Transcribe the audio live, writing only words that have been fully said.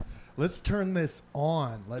Let's turn this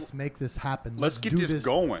on. Let's make this happen. Let's get do this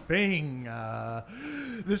going. Thing,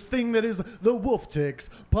 this thing that is the Wolf Ticks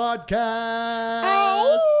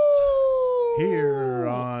podcast. Here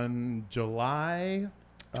on July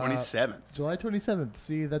 27th. July 27th.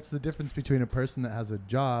 See, that's the difference between a person that has a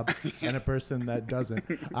job and a person that doesn't.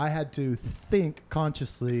 I had to think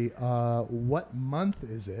consciously, what month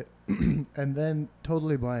is it? And then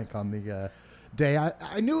totally blank on the day.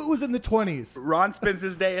 I knew it was in the 20s. Ron spends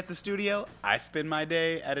his day at the studio. I spend my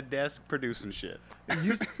day at a desk producing shit.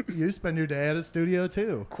 You spend your day at a studio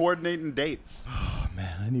too. Coordinating dates. Oh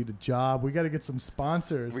man, I need a job. We got to get some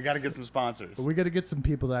sponsors. We got to get some sponsors. We got to get some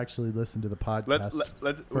people to actually listen to the podcast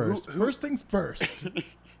let's first. First things first.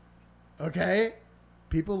 Okay?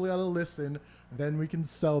 People got to listen, then we can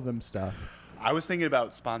sell them stuff. I was thinking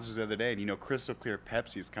about sponsors the other day, and Crystal Clear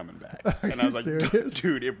Pepsi's coming back. Are and I you was like, serious?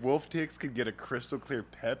 dude, if Wolf Ticks could get a Crystal Clear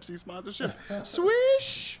Pepsi sponsorship,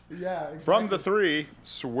 swish! Yeah, exactly. From the three,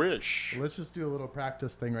 swish. Let's just do a little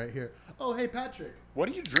practice thing right here. Oh, hey, Patrick. What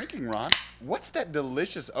are you drinking, Ron? What's that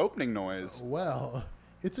delicious opening noise? Well,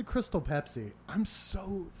 it's a Crystal Pepsi. I'm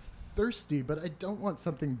so thirsty, but I don't want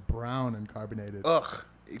something brown and carbonated. Ugh,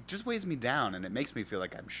 it just weighs me down, and it makes me feel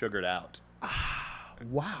like I'm sugared out.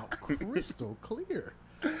 Wow, crystal clear.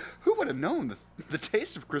 Who would have known the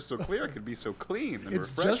taste of Crystal Clear could be so clean and It's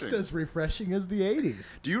refreshing? just as refreshing as the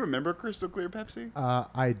 80s. Do you remember Crystal Clear Pepsi?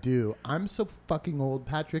 I do. I'm so fucking old,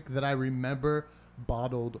 Patrick, that I remember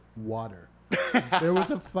bottled water. There was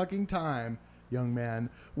a fucking time, young man,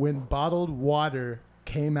 when bottled water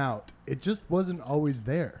came out. It just wasn't always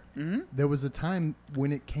there. Mm-hmm. There was a time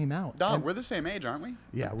when it came out. Dog, we're the same age, aren't we?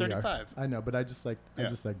 Yeah, I'm we 35. are. I know, but I just like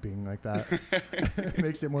being like that. It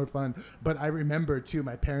makes it more fun. But I remember too,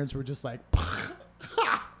 my parents were just like,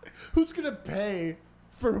 "Who's gonna pay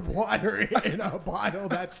for water in a bottle?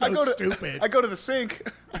 That's so stupid." I go to the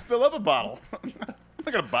sink. I fill up a bottle. I'm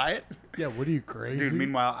not gonna buy it. Yeah, what are you, crazy? Dude,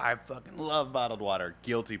 meanwhile, I fucking love bottled water.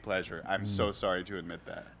 Guilty pleasure. I'm so sorry to admit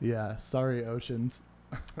that. Yeah, sorry, Oceans.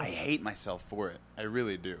 I hate myself for it. I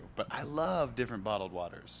really do. But I love different bottled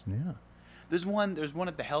waters. Yeah. There's one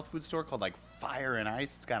at the health food store called like Fire and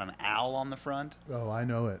Ice. It's got an owl on the front. Oh, I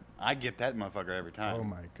know it. I get that motherfucker every time. Oh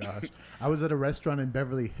my gosh. I was at a restaurant in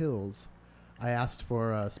Beverly Hills. I asked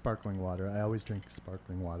for sparkling water. I always drink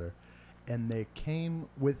sparkling water. And they came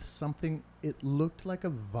with something, it looked like a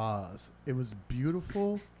vase. It was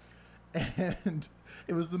beautiful. And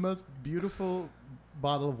it was the most beautiful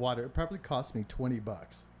bottle of water. It probably cost me $20.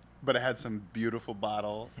 But it had some beautiful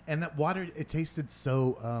bottle. And that water, it tasted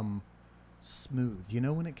so smooth. You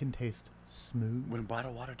know when it can taste smooth? When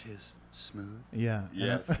bottled water tastes smooth. Yeah.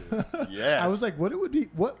 Yes. Dude. Yes. I was like, what would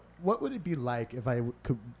it be like if I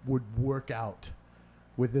would work out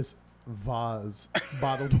with this vase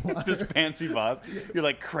bottled water? This fancy vase. You're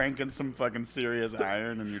like cranking some fucking serious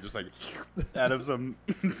iron, and you're just like out of some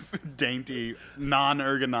dainty,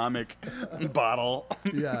 non-ergonomic bottle.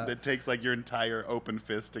 Yeah. That takes like your entire open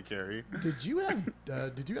fist to carry. Did you have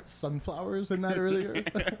sunflowers in that earlier?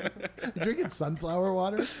 You drinking sunflower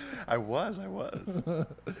water? I was.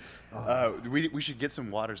 We should get some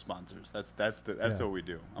water sponsors. That's what we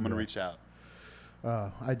do. I'm gonna reach out.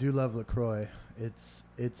 I do love LaCroix.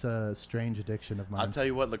 It's a strange addiction of mine. I'll tell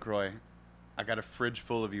you what, LaCroix, I got a fridge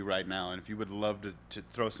full of you right now, and if you would love to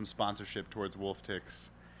throw some sponsorship towards Wolf Ticks,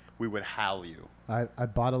 we would howl you. I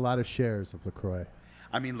bought a lot of shares of LaCroix.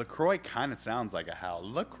 I mean, LaCroix kind of sounds like a howl.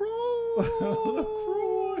 LaCroix!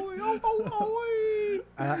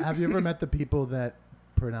 Have you ever met the people that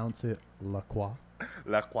pronounce it LaCroix?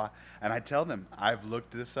 LaCroix. And I tell them, I've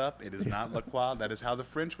looked this up. It is not LaCroix. That is how the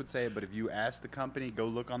French would say it. But if you ask the company, go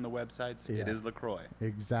look on the websites, it is LaCroix.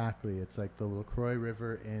 Exactly. It's like the LaCroix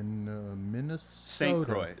River in Minnesota. St.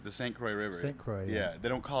 Croix. The St. Croix River. St. Croix, yeah. They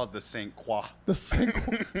don't call it the St. Croix. The St.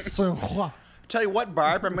 Croix. Tell you what,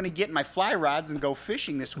 Barb, I'm going to get my fly rods and go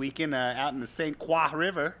fishing this weekend out in the St. Croix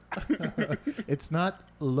River. It's not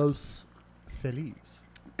Los Feliz.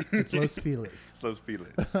 It's Los Feliz. It's Los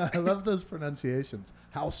Feliz. I love those pronunciations.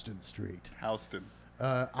 Houston Street. Houston.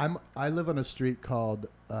 I live on a street called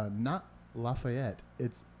not Lafayette.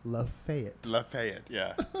 It's Lafayette. Lafayette,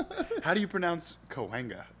 yeah. How do you pronounce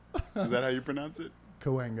Cahuenga? Is that how you pronounce it?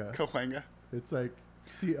 Cahuenga. Cahuenga. It's like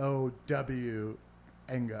C-O-W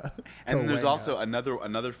Enga. And then there's Cahuenga. also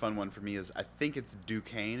another fun one for me is I think it's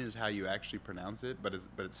Duquesne is how you actually pronounce it, but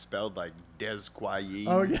it's spelled like Desquaye.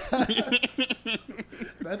 Oh yeah.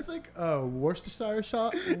 That's like Worcestershire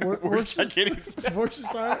shot. Worcestershire.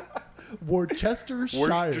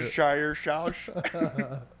 Worcestershire sauce.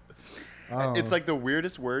 It's like the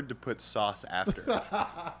weirdest word to put sauce after.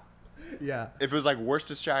 Yeah. If it was like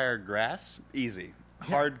Worcestershire grass, easy.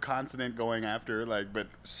 hard consonant going after, like, but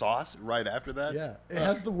sauce right after that. Yeah, it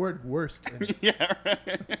has the word worst in it. Yeah,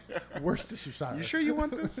 right. Worcestershire. You sure you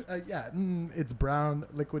want this? Yeah, it's brown,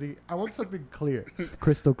 liquidy. I want something clear.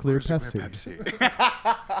 Crystal clear Pepsi.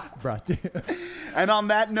 Brought to you. And on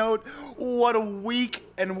that note, what a week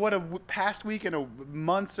and what a past week and a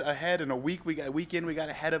months ahead and a weekend we got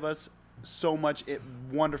ahead of us. So much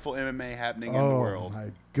wonderful MMA happening in the world. Oh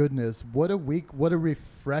my goodness. What a week. What a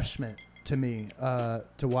refreshment to me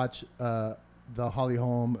to watch the Holly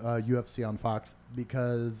Holm UFC on Fox,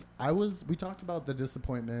 because we talked about the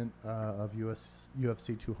disappointment of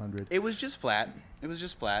UFC 200. It was just flat.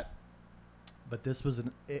 But this was a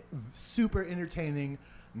super entertaining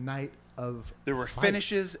night of There were fights.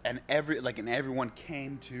 finishes and everyone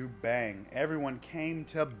came to bang.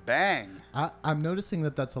 I'm noticing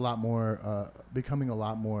that's a lot more, becoming a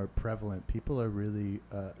lot more prevalent. People are really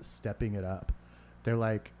stepping it up. They're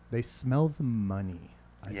like, they smell the money,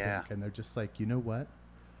 I think, and they're just like, you know what?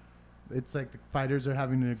 It's like the fighters are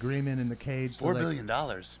having an agreement in the cage. $4 billion.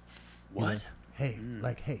 What? Hey,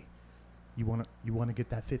 hey, you want to get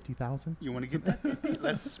that 50,000? You want to get that 50?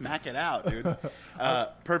 Let's smack it out, dude.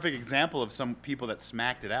 Perfect example of some people that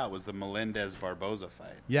smacked it out was the Melendez-Barboza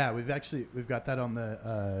fight. Yeah, we've got that on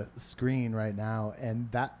the screen right now,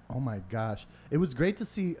 and that, oh my gosh, it was great to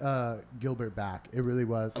see Gilbert back. It really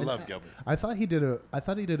was. I love Gilbert. I thought he did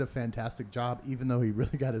a fantastic job, even though he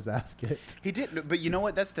really got his ass kicked. He did, but you know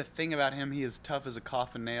what? That's the thing about him. He is tough as a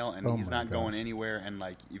coffin nail, and he's not going anywhere. And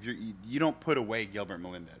like, if you don't put away Gilbert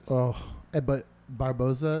Melendez. Oh, but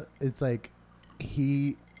Barboza, it's like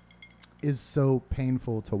he is so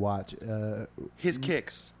painful to watch. His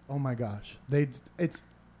kicks. Oh my gosh,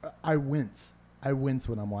 I wince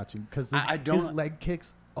when I'm watching because his leg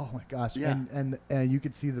kicks. Oh my gosh, yeah. and you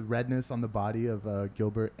could see the redness on the body of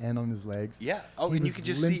Gilbert and on his legs. Yeah. Oh, and you could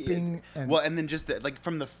just see it. And then just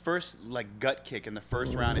from the first gut kick in the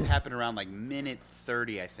first round, it happened around like minute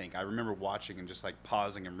 30, I think. I remember watching and just like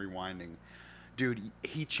pausing and rewinding. Dude,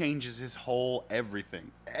 he changes his whole everything.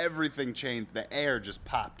 Everything changed. The air just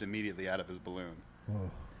popped immediately out of his balloon. Oh.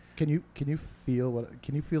 Can you feel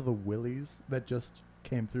the willies that just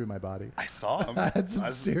came through my body? I saw him. I had some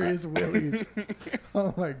serious willies.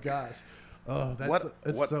 Oh my gosh. Oh,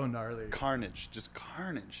 that's so gnarly. Carnage, just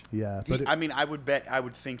carnage. Yeah, but I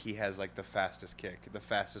would think he has like the fastest kick, the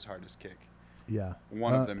fastest, hardest kick. Yeah,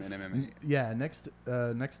 one of them in MMA. Yeah, next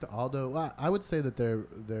to Aldo, I would say that they're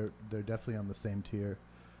definitely on the same tier.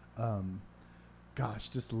 Gosh,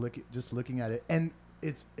 just looking at it, and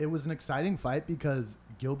it was an exciting fight because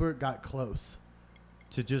Gilbert got close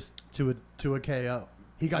to a KO.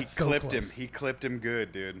 He clipped him. He clipped him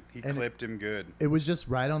good, dude. Clipped him good. It was just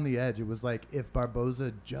right on the edge. It was like if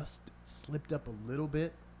Barboza just slipped up a little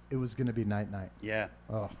bit, it was going to be night. Yeah.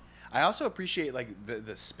 Oh. I also appreciate like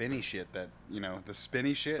the spinny shit that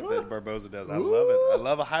that Barboza does. I love it. I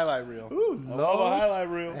love a highlight reel. Love a highlight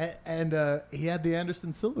reel. And he had the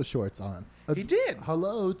Anderson Silva shorts on. He did.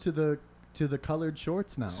 Hello to the colored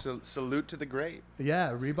shorts now. Salute to the great.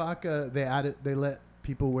 Yeah, Reebok. They let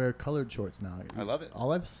people wear colored shorts now. I love it.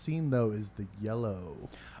 All I've seen though is the yellow.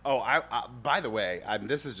 Oh, by the way,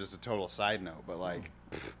 this is just a total side note, but like.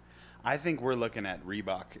 I think we're looking at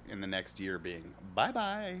Reebok in the next year being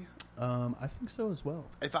bye-bye. I think so as well.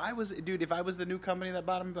 If I was the new company that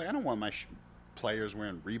bought them, I'd be like, I don't want my players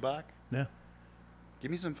wearing Reebok. Yeah. Give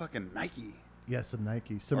me some fucking Nike. Yeah, some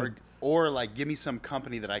Nike. Or like give me some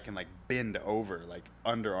company that I can like bend over, like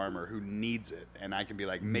Under Armour, who needs it, and I can be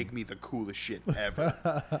like, make me the coolest shit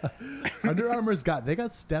ever. Under Armour's got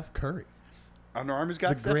Steph Curry. Under Armour's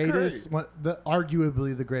got Steph Curry.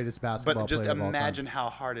 Arguably the greatest basketball player. But just of all imagine time. how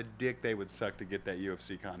hard a dick they would suck to get that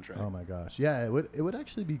UFC contract. Oh my gosh. Yeah, it would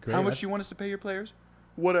actually be great. How much do you want us to pay your players?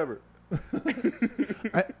 Whatever.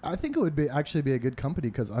 I think it would actually be a good company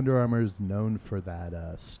because Under Armour is known for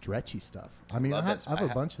that stretchy stuff. I mean, I have a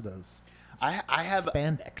bunch of those. I have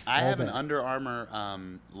spandex. I have an Under Armour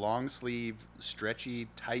long sleeve, stretchy,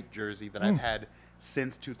 tight jersey that I've had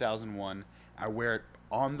since 2001. I wear it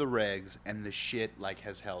on the regs, and the shit like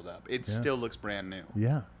has held up. It still looks brand new.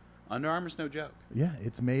 Yeah. Under Armour's no joke. Yeah,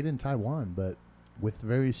 it's made in Taiwan, but with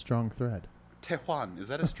very strong thread. Tehuan. Is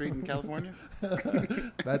that a street in California?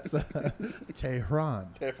 That's Tehran.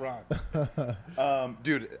 Tehran.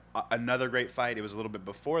 Dude, another great fight. It was a little bit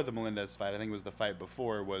before the Melendez fight. I think it was the fight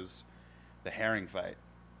before was the Herring fight.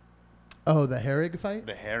 Oh, the Herring fight?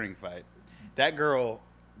 The Herring fight. That girl,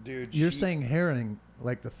 dude. You're saying herring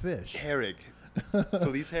like the fish. Herring.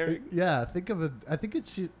 Felice Herring? Yeah, I think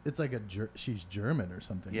it's like she's German or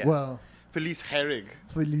something. Yeah. Well, Felice Herrig.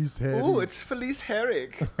 Felice Herrig. Oh, it's Felice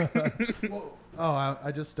Herrig.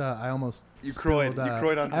 I almost You croyed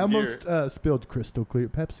on some I almost spilled crystal clear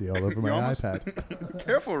Pepsi all over my iPad.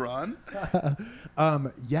 Careful, Ron.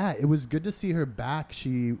 Yeah, it was good to see her back.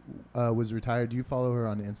 She was retired. Do you follow her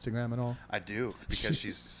on Instagram at all? I do, because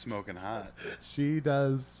she's smoking hot. She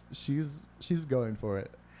does. She's going for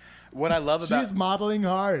it. What I love about she's modeling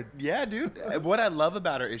hard. Yeah, dude. What I love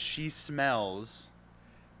about her is she smells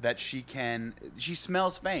that she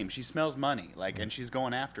smells fame. She smells money, and she's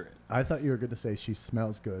going after it. I thought you were going to say she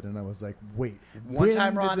smells good, and I was like, wait, when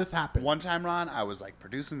did this happen? One time, Ron, I was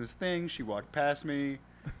producing this thing. She walked past me.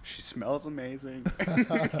 She smells amazing.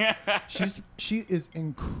 She is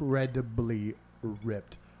incredibly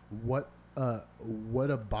ripped. What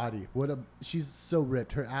a body. She's so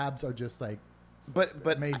ripped. Her abs are just but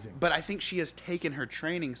amazing. But I think she has taken her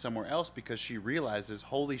training somewhere else because she realizes,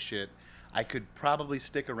 holy shit, I could probably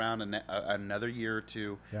stick around another year or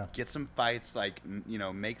two, get some fights,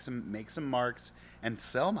 make some marks, and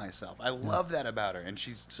sell myself. I love that about her, and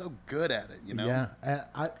she's so good at it. Yeah,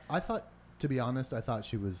 I thought, to be honest, I thought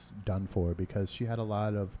she was done for because she had a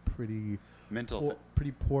lot of pretty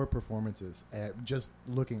poor performances, just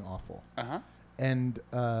looking awful. And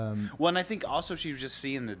and I think also she was just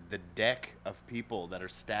seeing the deck of people that are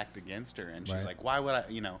stacked against her, and she's like, why would I,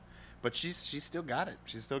 But she's still got it.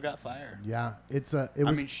 She's still got fire. Yeah,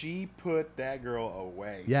 she put that girl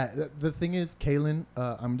away. Yeah, the thing is, Kaylin.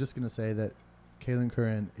 I'm just gonna say that Kaylin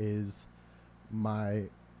Curran is my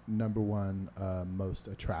number one most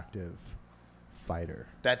attractive fighter.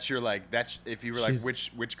 That's your that's if you were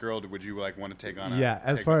which girl would you want to take on?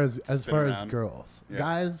 As far as girls,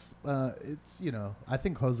 guys, it's I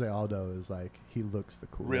think Jose Aldo is he looks the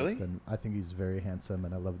coolest. Really? And I think he's very handsome,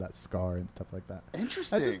 and I love that scar and stuff like that.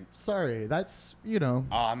 Interesting. Sorry, that's Oh,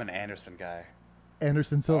 I'm an Anderson guy.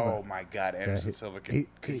 Anderson Silva. Oh my God, Anderson Silva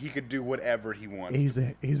he could do whatever he wants. He's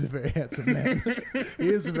a very handsome man. He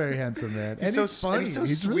is a very handsome man, and he's funny. And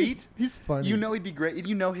he's so sweet. Really, he's funny. He'd be great.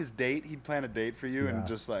 His date, he'd plan a date for you, and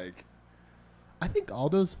just I think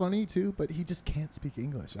Aldo's funny too, but he just can't speak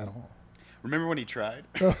English at all. Remember when he tried?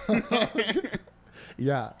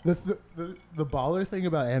 Yeah, the baller thing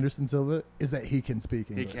about Anderson Silva is that he can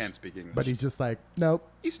speak English. He can speak English, but he's just nope.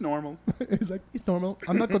 He's normal. He's normal.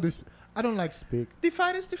 I'm not going to. I don't like speak. The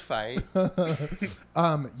fight is the fight.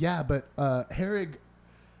 Yeah, but Herrig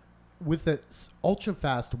with the ultra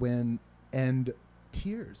fast win and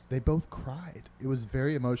tears. They both cried. It was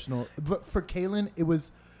very emotional. But for Kaylin,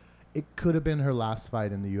 it could have been her last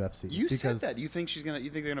fight in the UFC. You said that. You think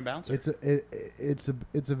they're gonna bounce her?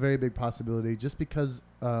 It's a very big possibility. Just because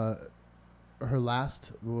I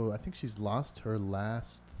think she's lost her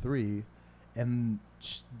last 3, and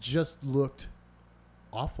just looked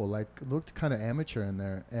awful. Looked kind of amateur in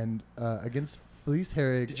there. And against Felice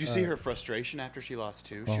Herrig. Did you see her frustration after she lost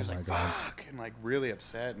 2? She was like, "Fuck," and really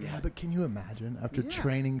upset. And but can you imagine after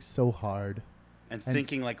training so hard? And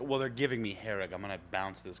thinking well, they're giving me Herrig. I'm going to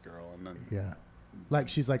bounce this girl. And then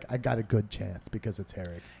she's like, I got a good chance because it's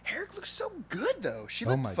Herrig. Herrig looks so good, though. She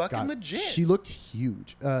looked fucking legit. She looked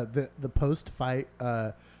huge. The post-fight,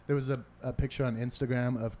 there was a picture on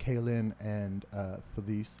Instagram of Kaylin and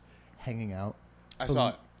Felice hanging out. I saw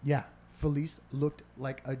it. Yeah. Felice looked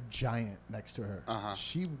like a giant next to her.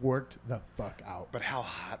 She worked the fuck out. But how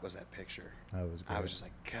hot was that picture? That was great. I was just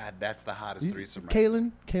like, God, that's the hottest threesome.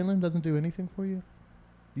 Kaylin doesn't do anything for you?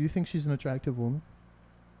 You think she's an attractive woman?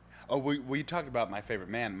 Oh, we talked about my favorite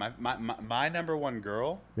man. My number one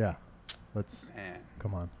girl. Yeah.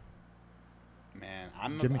 Come on. Man,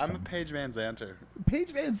 I'm a Paige Van Zanter.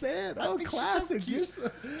 Paige Van Zandt. Oh, classic.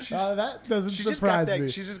 That doesn't surprise me.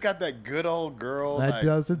 She's just got that good old girl. That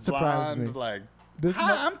doesn't surprise me.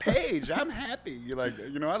 I'm Paige. I'm happy. You're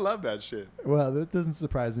I love that shit. Well, that doesn't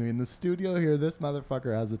surprise me. In the studio here, this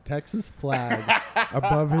motherfucker has a Texas flag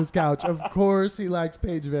above his couch. Of course, he likes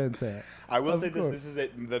Paige Van Zandt. I will say this. This is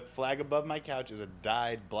the flag above my couch is a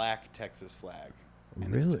dyed black Texas flag. And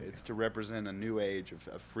really? It's to represent a new age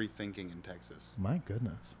of free thinking in Texas. My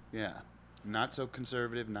goodness. Yeah. Not so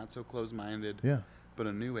conservative, not so close-minded. Yeah. But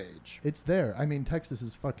a new age. It's there. I mean, Texas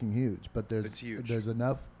is fucking huge, but there's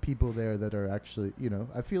enough people there that are actually,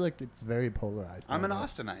 I feel like it's very polarized. I'm an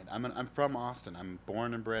Austinite. I'm from Austin. I'm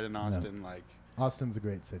born and bred in Austin. No. Austin's a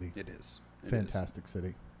great city. It is. Fantastic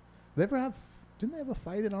city. Didn't they have a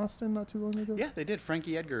fight in Austin not too long ago? Yeah, they did.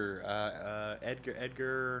 Frankie Edgar,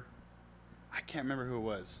 Edgar. I can't remember who it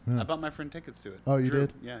was. Yeah. I bought my friend tickets to it. Oh, you Drew.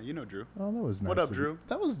 did? Yeah, you know Drew. Oh, that was nice. What up, Drew?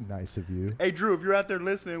 That was nice of you. Hey, Drew, if you're out there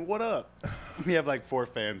listening, what up? We have 4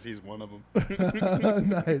 fans. He's one of them.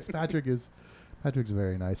 Nice. Patrick Patrick's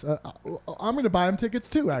very nice. I'm going to buy him tickets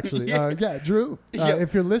too, actually. Yeah. Drew,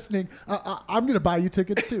 if you're listening, I'm going to buy you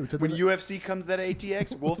tickets too. When UFC comes to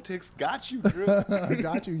ATX, Wolf Tix got you, Drew. I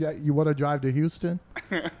got you. Yeah, you want to drive to Houston?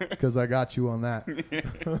 Because I got you on that.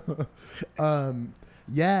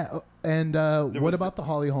 What about the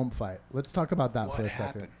Holly Holm fight? Let's talk about that for a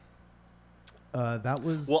second. That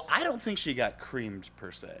was... Well, I don't think she got creamed,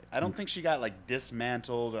 per se. I don't think she got, like,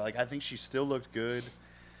 dismantled. Or, like, I think she still looked good.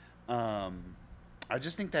 I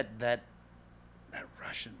just think that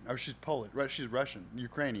Russian... Oh, she's Polish. She's Russian.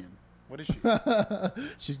 Ukrainian. What is she?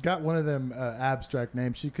 She's got one of them abstract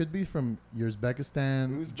names. She could be from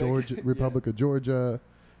Uzbekistan, Georgia, Republic of Georgia.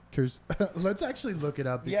 Let's actually look it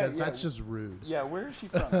up because that's just rude. Yeah, where is she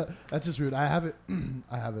from? That's just rude. I have it.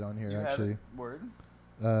 I have it on here, actually. Word.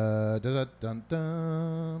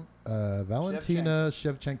 Valentina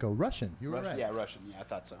Shevchenko, Russian. You were right. Yeah, Russian. Yeah, I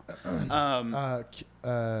thought so.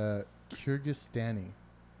 Kyrgyzstani.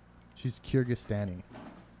 She's Kyrgyzstani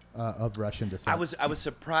of Russian descent. I was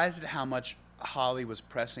surprised at how much Holly was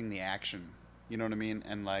pressing the action. You know what I mean?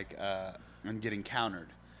 And like and getting countered.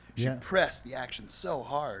 She pressed the action so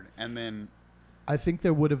hard, and then I think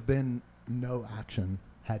there would have been no action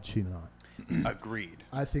had she not. Agreed.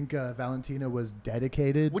 I think Valentina was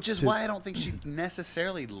dedicated. Which is why I don't think she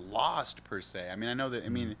necessarily lost, per se. I mean, I know that,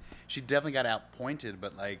 she definitely got outpointed,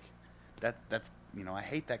 but, like, that's I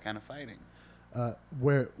hate that kind of fighting.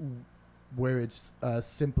 Where it's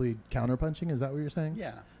simply counterpunching, is that what you're saying?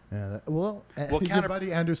 Yeah. Yeah. Your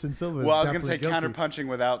buddy Anderson Silva is I was going to say guilty. counterpunching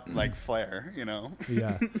without, like, flair,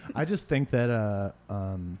 Yeah. I just think that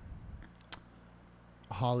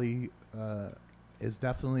Holly... is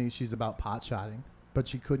definitely, she's about pot shotting, but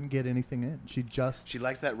she couldn't get anything in. She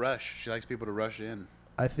likes that rush. She likes people to rush in.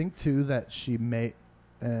 I think too that she may,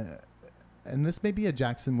 and this may be a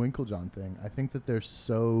Jackson Winklejohn thing. I think that they're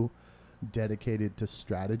so dedicated to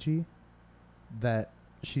strategy that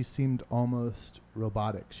she seemed almost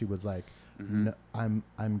robotic. She was like, I'm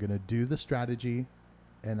gonna do the strategy,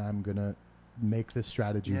 and I'm gonna make this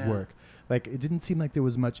strategy work. Like, it didn't seem like there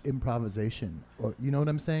was much improvisation, or you know what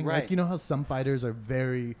I'm saying? Right. Like, you know how some fighters are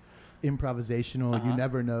very improvisational. You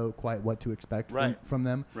never know quite what to expect from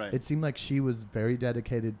them. Right. It seemed like she was very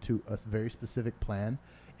dedicated to a very specific plan.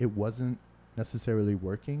 It wasn't necessarily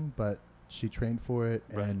working, but she trained for it,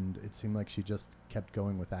 and it seemed like she just kept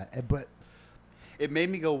going with that. But it made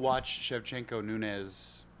me go watch Shevchenko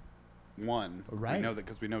Nunes 1. Right. We know that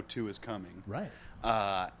because we know 2 is coming. Right.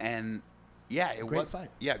 And yeah, great fight.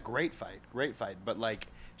 Yeah, great fight. But like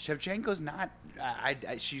Shevchenko's not.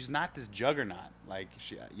 She's not this juggernaut. Like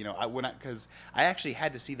because I actually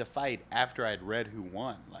had to see the fight after I'd read who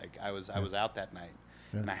won. Like I was out that night,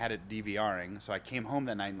 and I had it DVRing. So I came home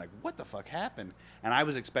that night and like, what the fuck happened? And I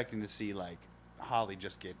was expecting to see like Holly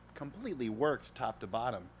just get completely worked top to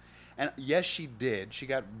bottom. And yes, she did. She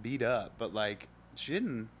got beat up, but like she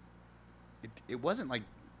didn't. It wasn't a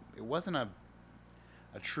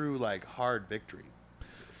true like hard victory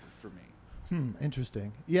for me.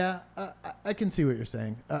 Interesting. Yeah, I can see what you're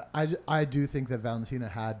saying. I do think that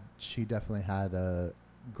Valentina definitely had a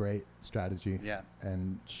great strategy. Yeah,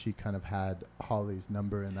 and she kind of had Holly's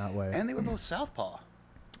number in that way. And they were both southpaw.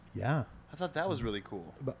 Yeah, I thought that was really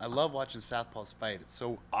cool. But I love watching southpaws fight. It's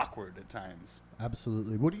so awkward at times.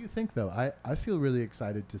 Absolutely. What do you think though? I feel really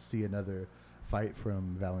excited to see another fight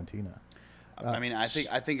from Valentina. I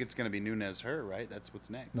think it's going to be Nunes her, right? That's what's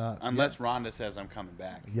next. Unless Ronda says I'm coming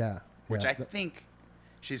back. Yeah. Which I think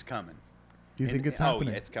she's coming. Do you think it's happening?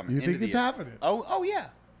 Oh, yeah, it's coming. You think it's happening? Oh, yeah.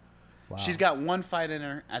 Wow. She's got one fight in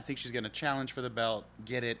her. I think she's going to challenge for the belt,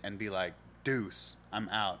 get it, and be like, deuce, I'm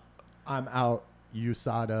out. I'm out.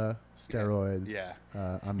 USADA, steroids. Yeah.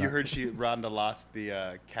 You heard Ronda lost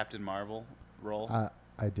the Captain Marvel role?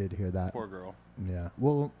 I did hear that. Poor girl. Yeah.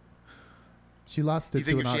 Well... She lost it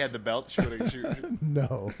to an Oscar. You think if she had the belt, she would have...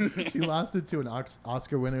 No. She lost it to an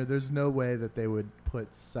Oscar winner. There's no way that they would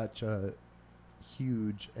put such a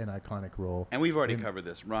huge and iconic role. And we've already covered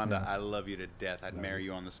this. Ronda, I love you to death. I'd marry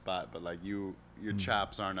you on the spot, but like your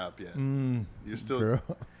chops aren't up yet. You're still... Girl.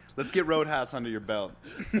 Let's get Roadhouse under your belt.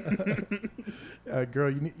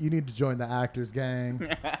 Girl, you need to join the Actors Gang.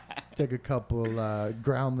 Take a couple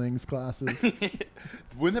groundlings classes.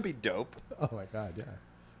 Wouldn't that be dope? Oh, my God, yeah.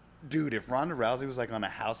 Dude, if Ronda Rousey was like on a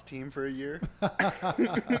house team for a year,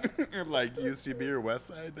 like UCB or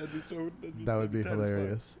Westside, that would be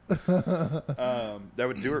hilarious. That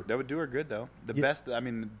would do her good though.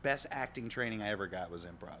 The best acting training I ever got was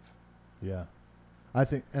improv. Yeah, I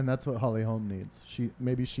think, and that's what Holly Holm needs.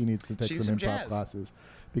 Maybe she needs to take some improv classes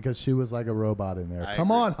because she was like a robot in there.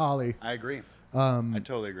 Come on, Holly. I agree. I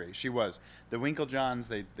totally agree. She was. The Winklejohns,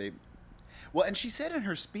 they Well, and she said in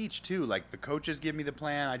her speech too, like the coaches give me the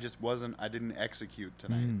plan, I didn't execute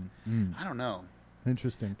tonight. I don't know.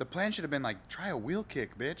 Interesting. The plan should have been like try a wheel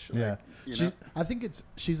kick, bitch. Yeah, like, you know? I think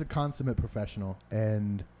she's a consummate professional,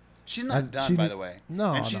 and she's not done, by the way.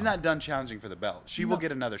 No, and she's not done challenging for the belt. She will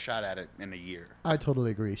get another shot at it in a year. I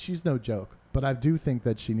totally agree. She's no joke, but I do think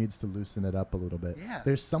that she needs to loosen it up a little bit. Yeah,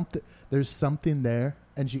 there's something there,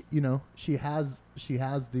 and she has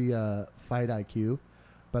the fight IQ,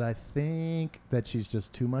 but I think that she's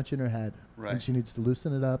just too much in her head, right? And she needs to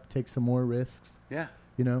loosen it up, take some more risks. Yeah,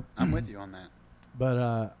 I'm with you on that.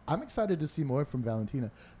 But I'm excited to see more from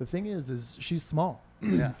Valentina. The thing is she's small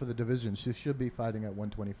for the division. She should be fighting at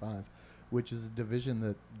 125, which is a division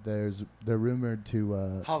that they're rumored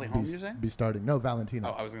to Holly Holm, you say? Be starting. No, Valentina.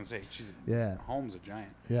 Oh, I was gonna say Holm's a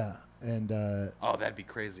giant. Yeah, and that'd be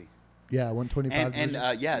crazy. Yeah, 125. And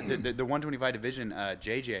the 125 division,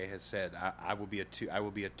 JJ has said I will be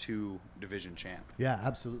a two division champ. Yeah,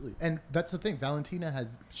 absolutely. And that's the thing. Valentina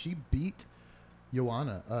she beat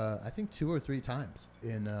Joanna, I think 2 or 3 times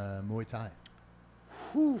in Muay Thai.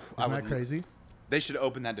 Whew, Isn't that crazy? They should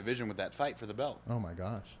open that division with that fight for the belt. Oh my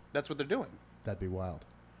gosh, that's what they're doing. That'd be wild.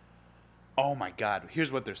 Oh my God!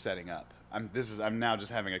 Here's what they're setting up. I'm now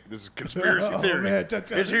just having this is conspiracy theory. Man,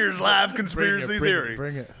 here's live conspiracy theory.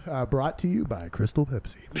 Bring it. Brought to you by Crystal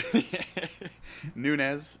Pepsi.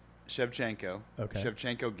 Nunes, Shevchenko. Okay.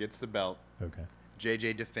 Shevchenko gets the belt. Okay.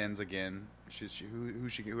 JJ defends again.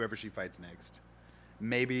 Whoever she fights next.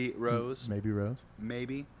 Maybe Rose.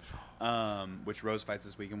 Maybe. Which Rose fights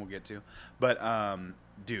this weekend we'll get to. But,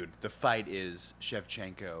 dude, the fight is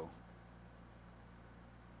Shevchenko,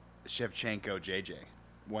 JJ,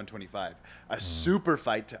 125. A super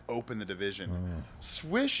fight to open the division.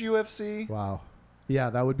 Swish UFC. Wow. Yeah,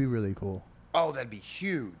 that would be really cool. Oh, that'd be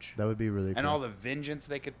huge. That would be really cool. And all the vengeance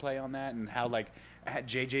they could play on that, and how, like,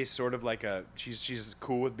 JJ's sort of like she's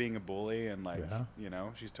cool with being a bully, and like,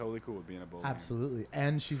 she's totally cool with being a bully. Absolutely.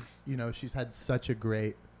 And she's had such a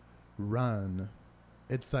great run.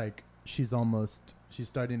 It's like she's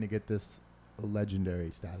starting to get this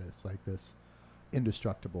legendary status, like this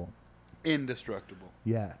indestructible.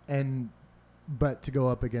 Yeah. But to go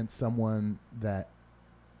up against someone that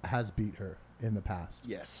has beat her in the past.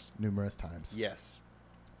 Yes. Numerous times. Yes.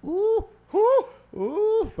 Ooh.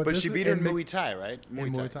 But she beat her in Muay Thai, right?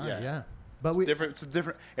 Muay Thai, yeah. But it's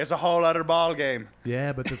different. It's a whole other ball game.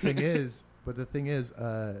 Yeah, but the thing is,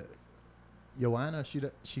 Joanna, she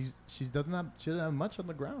doesn't have much on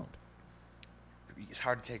the ground. It's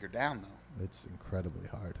hard to take her down, though. It's incredibly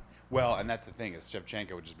hard. Well, and that's the thing is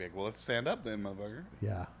Shevchenko would just be like, well, let's stand up then, motherfucker.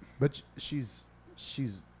 Yeah, but she's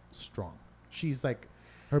strong. She's like.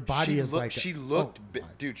 Her body is like... She looked...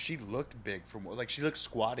 dude, she looked big. She looked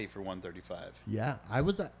squatty for 135. Yeah. I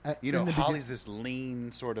was... Holly's this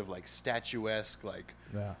lean, sort of like statuesque, like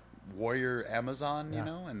warrior Amazon, you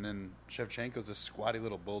know? And then Shevchenko's this squatty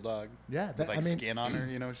little bulldog. Yeah. With skin on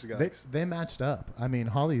her, She's got they matched up. I mean,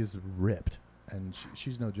 Holly's ripped, and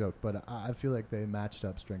she's no joke. But I feel like they matched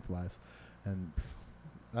up strength-wise. And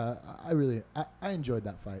I enjoyed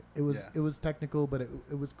that fight. It was technical, but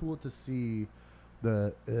it was cool to see...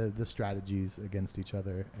 the strategies against each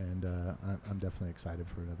other, and I'm definitely excited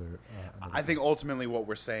for another I think ultimately what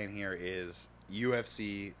we're saying here is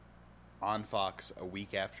UFC on Fox a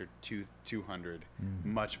week after 200,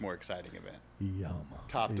 much more exciting event. Yum.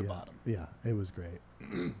 Top to bottom. Yeah, it was great.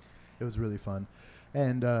 It was really fun.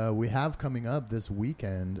 And we have coming up this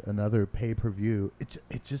weekend another pay-per-view.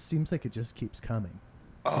 It just seems like it just keeps coming.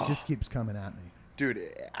 It just keeps coming at me.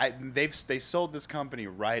 Dude, they sold this company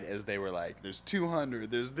right as they were like, there's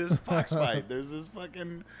 200, there's this Fox fight, there's this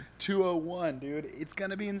fucking 201, dude. It's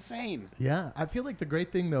going to be insane. Yeah, I feel like the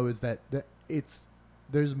great thing, though, is that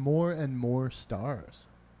there's more and more stars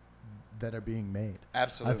that are being made.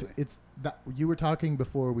 Absolutely. It's that you were talking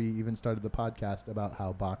before we even started the podcast about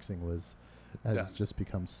how boxing has just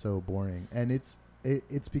become so boring. And it's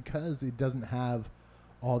because it doesn't have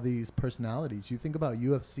all these personalities. You think about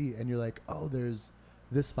UFC and you're like, oh, there's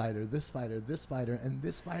this fighter, and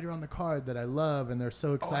this fighter on the card that I love, and they're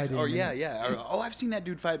so exciting. I've seen that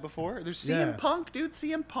dude fight before. There's CM Punk, dude.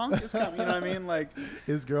 CM Punk is coming. You know what I mean? Like,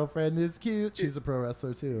 his girlfriend is cute. She's a pro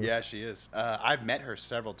wrestler too. Yeah, she is. I've met her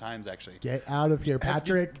several times actually. Get out of here,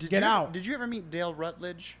 Patrick. Get out. Did you ever meet Dale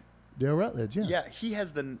Rutledge? Dale Rutledge, yeah. Yeah, he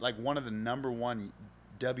has one of the #1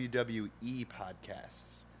 WWE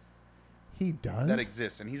podcasts. He does? That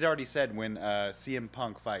exists, and he's already said when CM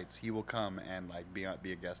Punk fights, he will come and be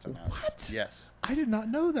a guest on ours. What? Yes. I did not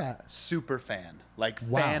know that. Super fan,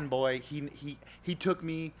 fanboy. He took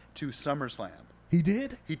me to SummerSlam. He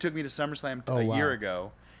did? He took me to SummerSlam a year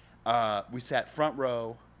ago. We sat front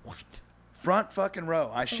row. What? Front fucking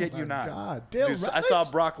row. I shit you not. God. Dale Dude, Rutledge? I saw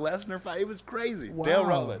Brock Lesnar fight. It was crazy. Wow. Dale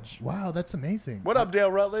Rutledge. Wow, that's amazing. What up,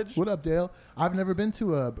 Dale Rutledge? What up, Dale? I've never been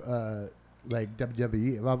to a like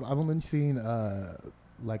WWE. I've only seen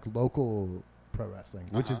like local pro wrestling,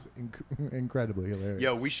 which is incredibly hilarious.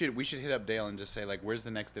 Yo, we should hit up Dale and just say like, where's the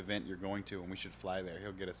next event you're going to, and we should fly there.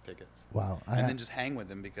 He'll get us tickets. Wow. And then just hang with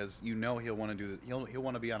him because he'll want to do he'll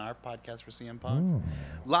want to be on our podcast for CM Punk. Ooh.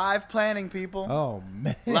 Live planning, people. Oh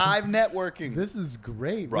man. Live networking. This is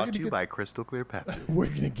great. Brought to you by Crystal Clear Pepsi. We're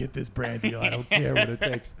gonna get this brand deal. I don't care what it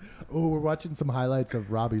takes. Oh, we're watching some highlights of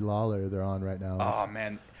Robbie Lawler. They're on right now. Oh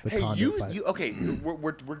man. Hey, you okay?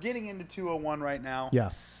 We're getting into 201 right now.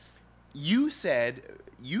 Yeah. You said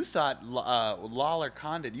you thought Lawler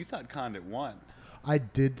Condit. You thought Condit won. I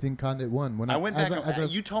did think Condit won. When I went back.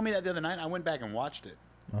 You told me that the other night. I went back and watched it.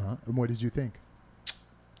 And what did you think?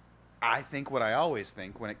 I think what I always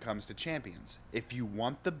think when it comes to champions. If you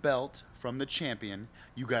want the belt from the champion,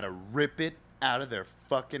 you got to rip it out of their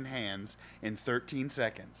fucking hands in 13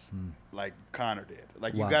 seconds, like Conor did.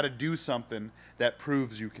 Like you got to do something that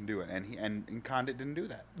proves you can do it, and Condit didn't do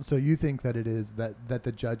that. So you think that it is that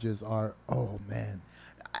the judges are? Oh man,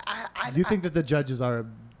 you think that the judges are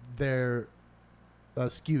they're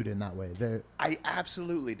skewed in that way? I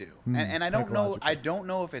absolutely do, and I don't know. I don't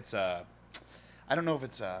know if it's a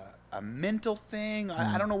mental thing.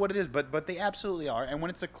 I don't know what it is, but they absolutely are. And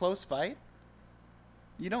when it's a close fight.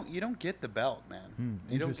 You don't get the belt, man.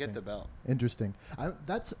 You don't get the belt. Interesting.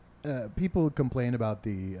 That's people complain about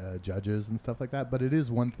the judges and stuff like that, but it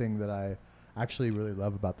is one thing that I actually really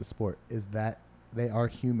love about the sport is that they are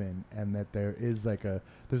human and that there's a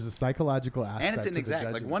psychological aspect. And it's inexact. To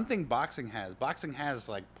the like one thing boxing has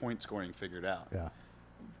like point scoring figured out. Yeah.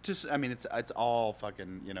 Just it's all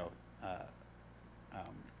fucking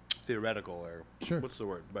theoretical or what's the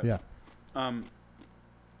word? But yeah.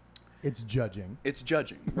 It's judging. It's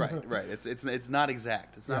judging, right? It's not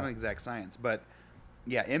exact. It's not an exact science, but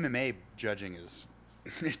yeah, MMA judging is.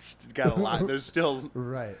 It's got a lot. There's still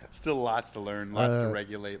lots to learn, lots to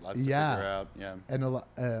regulate, lots to figure out. Yeah, and a lot.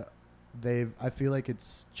 I feel like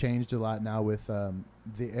it's changed a lot now with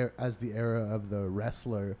as the era of the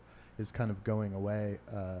wrestler is kind of going away.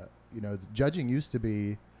 The judging used to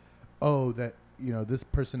be, this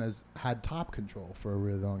person has had top control for a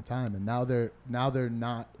really long time, and now they're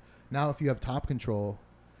not. Now, if you have top control,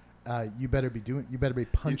 you better be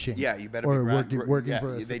punching. You better or be working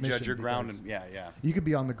for a submission. They judge your ground, and you could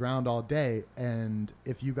be on the ground all day, and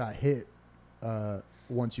if you got hit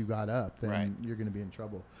once you got up, then you're going to be in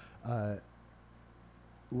trouble.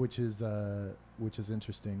 Which is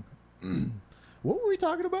interesting. What were we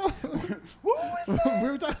talking about? What was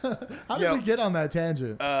that? How did we get on that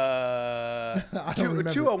tangent?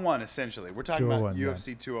 201, essentially. We're talking about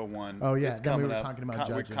UFC 201. Oh, yeah. It's then we coming were up. talking about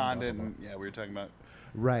judging. With Condit, we were talking about...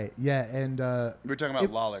 Right, yeah, and... we were talking about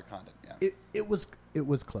Lawler Condit, yeah. It was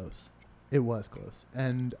close. It was close.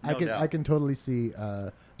 And No I can totally see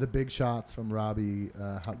the big shots from Robbie.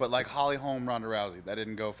 But like Holly Holm, Ronda Rousey, that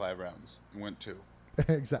didn't go 5 rounds. It went 2.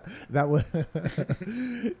 Exactly. That was.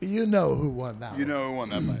 You know who won that. You know who won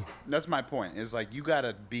that fight. That's my point. Is like you got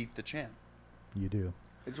to beat the champ. You do.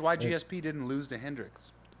 It's why GSP didn't lose to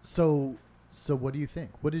Hendricks. So what do you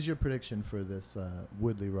think? What is your prediction for this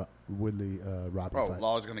Woodley Robbie fight?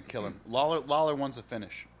 Lawler's gonna kill him. Lawler wants a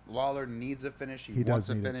finish. Lawler needs a finish. He wants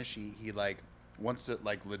a finish. He like wants to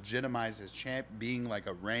like legitimize his being like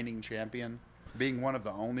a reigning champion. Being one of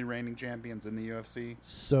the only reigning champions in the UFC.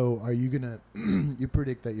 So, are you gonna? You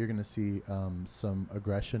predict that you're gonna see some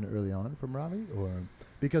aggression early on from Robbie, or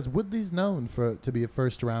because Woodley's known to be a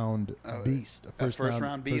first round beast, a first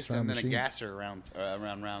round beast, and then a gasser around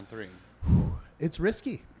round 3. It's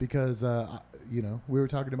risky because we were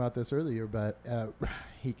talking about this earlier, but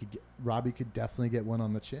Robbie could definitely get one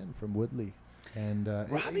on the chin from Woodley. And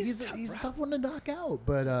he's a tough one to knock out,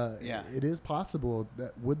 but it is possible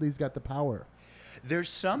that Woodley's got the power. There's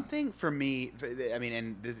something for me. I mean,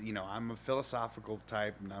 and this, I'm a philosophical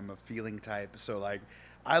type and I'm a feeling type. So like,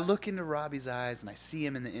 I look into Robbie's eyes and I see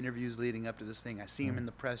him in the interviews leading up to this thing. I see him in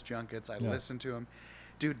the press junkets. I listen to him.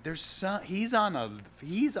 Dude, he's on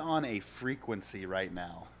a frequency right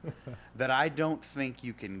now that I don't think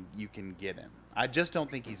you can get him. I just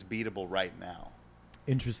don't think he's beatable right now.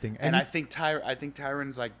 Interesting. And I think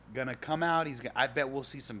Tyron's like gonna come out. I bet we'll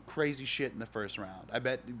see some crazy shit in the first round. I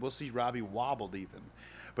bet we'll see Robbie wobbled even.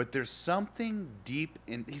 But there's something deep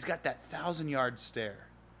in. He's got that 1,000-yard stare.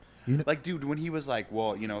 Like, dude, when he was like,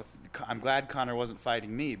 "Well, I'm glad Conor wasn't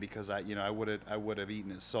fighting me because I would have eaten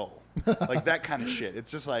his soul," like that kind of shit. It's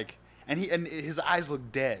just like, and his eyes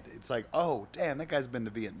look dead. It's like, oh damn, that guy's been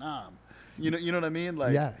to Vietnam. You know what I mean?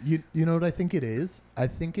 Like, yeah, you know what I think it is? I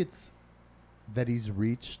think it's that he's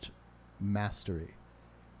reached mastery.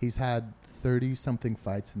 He's had 30-something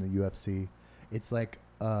fights in the UFC. It's like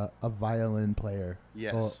a violin player,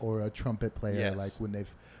 yes, or a trumpet player. Yes. Like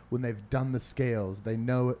when they've done the scales, they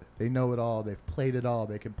know it all. They've played it all.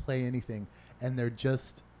 They can play anything, and they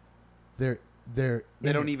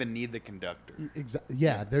don't even need the conductor.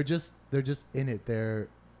 Yeah, they're just in it. They're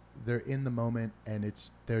in the moment, and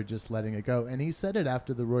they're just letting it go. And he said it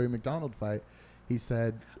after the Rory McDonald fight. He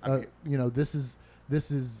said, you know, this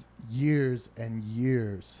is years and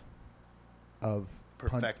years of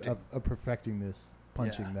perfecting this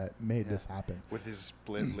punching that made this happen. With his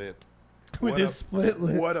split lip. With his split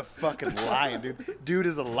lip. What a fucking lion, dude. Dude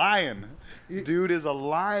is a lion. Dude is a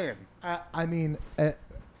lion. I mean,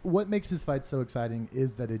 what makes his fight so exciting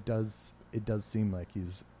is that it does seem like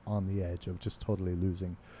he's on the edge of just totally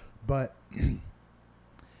losing. But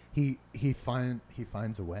he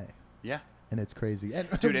finds a way. Yeah. And it's crazy. And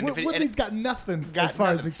dude, Woodley's got nothing as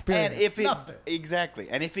far as experience. And exactly.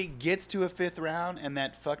 And if it gets to a fifth round and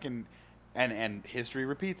that fucking and history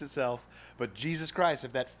repeats itself, but Jesus Christ,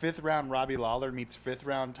 if that fifth round Robbie Lawler meets fifth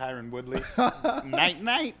round Tyron Woodley,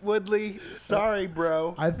 night Woodley. Sorry,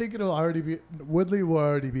 bro. I think Woodley will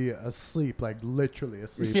already be asleep, like literally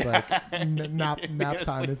asleep, like nap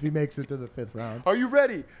time if he makes it to the fifth round. Are you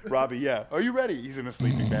ready, Robbie? Yeah. Are you ready? He's in a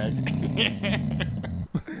sleeping bag.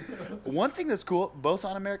 One thing that's cool, both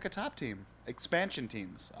on America Top Team, expansion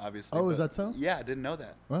teams, obviously. Oh, is that so? Yeah, I didn't know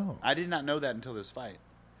that. Oh. I did not know that until this fight.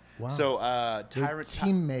 Wow. So, They're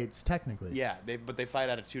teammates, technically. Yeah, but they fight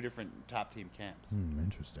out of two different Top Team camps.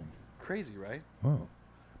 Interesting. Crazy, right? Oh.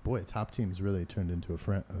 Boy, Top Team's really turned into a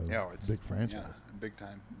big franchise. Yeah, big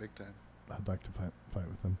time. I'd like to fight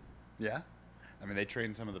with them. Yeah? I mean, they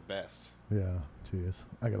train some of the best. Yeah, geez.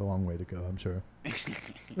 I got a long way to go, I'm sure.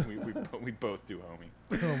 we both do, homie.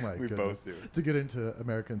 Oh my god. We goodness. Both do. To get into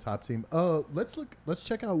American Top Team. Let's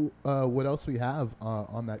check out what else we have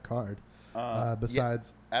on that card.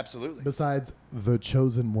 Besides absolutely. Besides the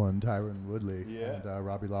chosen one, Tyron Woodley and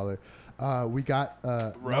Robbie Lawler. We got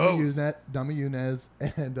Dama Yunez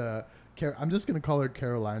and I'm just going to call her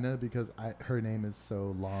Carolina because her name is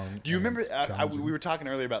so long. Do you remember, we were talking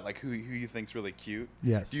earlier about like who you think's really cute?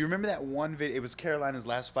 Yes. Do you remember that one video? It was Carolina's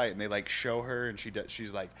last fight, and they like show her, and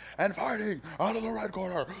she's like, and fighting out of the red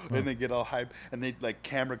corner, and they get all hype, and they like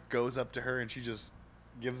camera goes up to her, and she just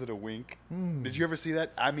gives it a wink. Did you ever see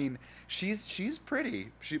that? I mean, she's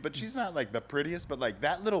pretty, but she's not like the prettiest, but like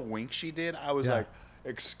that little wink she did, I was like,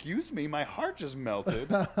 excuse me, my heart just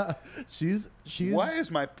melted. she's why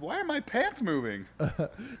are my pants moving?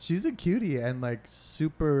 She's a cutie and like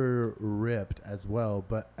super ripped as well,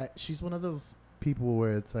 but she's one of those people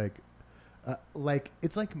where it's like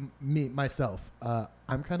it's like myself.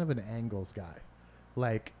 I'm kind of an angles guy.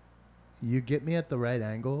 Like you get me at the right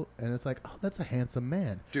angle and it's like, oh, that's a handsome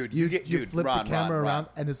man. Dude, you flip the camera around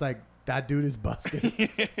and it's like, that dude is busted.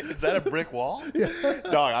 Is that a brick wall? Yeah.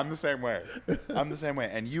 Dog, I'm the same way.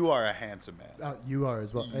 And you are a handsome man. You are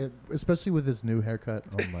as well. Especially with his new haircut.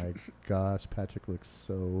 Oh my gosh, Patrick looks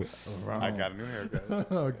so wrong. I got a new haircut.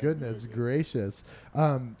 Oh, goodness gracious.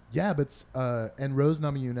 And Rose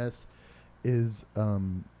Namajunas is,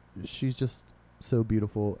 she's just so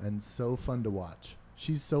beautiful and so fun to watch.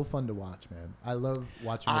 She's so fun to watch, man. I love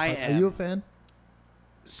watching her fights. Are you a fan?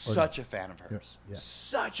 Such a fan of hers. Yeah.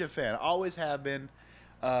 Such a fan. Always have been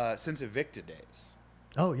since Evicta days.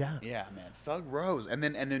 Oh yeah. Yeah, man. Thug Rose. And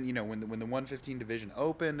then you know when the 115 division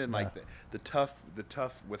opened and like the tough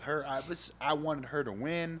with her, I wanted her to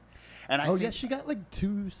win. And I think she got like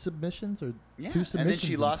 2 submissions. And then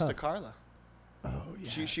she lost to Carla. Oh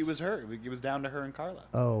yeah. She was her. It was down to her and Carla.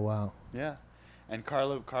 Oh wow. Yeah. And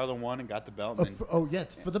Carla won and got the belt. And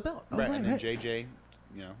for the belt. Right. And then JJ,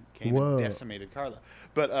 came and decimated Carla.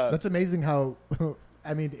 But that's amazing how.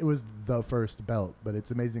 I mean, it was the first belt, but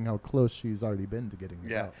it's amazing how close she's already been to getting the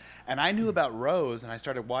belt. And I knew about Rose, and I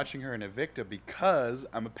started watching her in Evicta because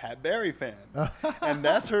I'm a Pat Barry fan, and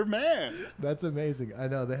that's her man. That's amazing. I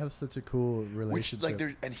know they have such a cool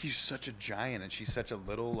relationship. And he's such a giant, and she's such a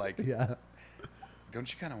little like. Yeah. Don't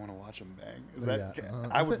you kind of want to watch them bang? Is that?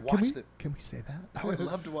 I would watch them. Can we say that? I would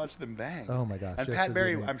love to watch them bang. Oh my gosh! And Pat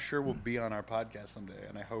Barry, I'm sure, will be on our podcast someday,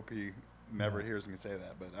 and I hope he never hears me say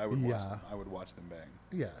that. But I would watch them. I would watch them bang.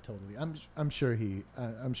 Yeah, totally. I'm sure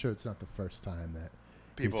I'm sure it's not the first time that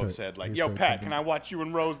People have said, like, yo, Pat, can I watch you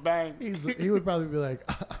and Rose bang? He would probably be like,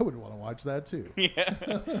 I would want to watch that too. Yeah.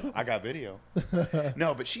 I got video.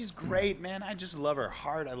 No, but she's great, man. I just love her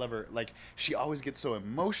heart. I love her. Like, she always gets so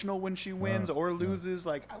emotional when she wins or loses.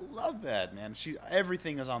 Like, I love that, man.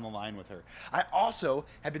 Everything is on the line with her. I also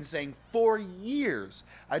have been saying for years,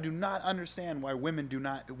 I do not understand why women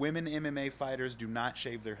MMA fighters do not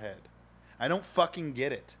shave their head. I don't fucking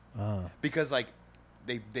get it. Because, like,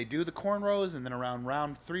 they do the cornrows, and then around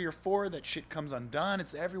round 3 or 4, that shit comes undone.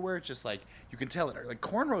 It's everywhere. It's just like, you can tell it. Like,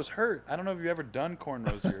 cornrows hurt. I don't know if you've ever done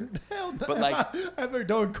cornrows here. Hell no. But, like, ever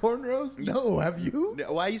done cornrows? No, have you?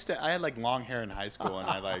 Well, I had like long hair in high school, and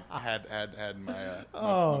I like had my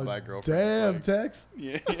black girlfriend. Damn, like, Tex.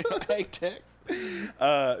 Yeah, hey, Tex.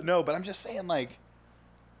 No, but I'm just saying, like,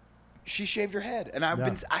 she shaved her head, and I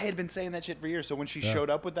had been saying that shit for years. So when she showed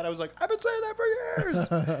up with that, I was like, I've been saying that for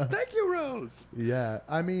years. Thank you, Rose. Yeah,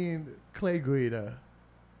 I mean, Clay Guida.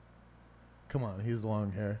 Come on, he's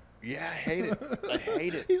long hair. Yeah, I hate it. I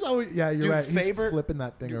hate it. He's always you're right. Faber, he's flipping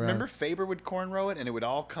that thing around. Remember Faber would cornrow it, and it would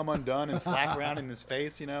all come undone and flap around in his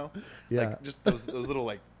face. You know, yeah, like just those little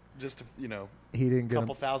like. Just he didn't get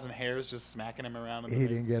couple thousand hairs just smacking him around. He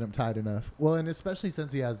didn't get him tight enough. Well, and especially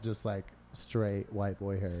since he has just like straight white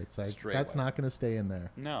boy hair, it's like that's not going to stay in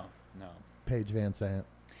there. No. Paige Van Sant.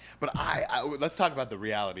 But I let's talk about the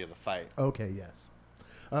reality of the fight. Okay, yes.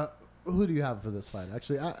 Who do you have for this fight?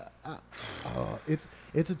 Actually,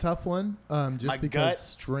 it's a tough one. Just because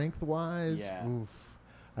strength wise,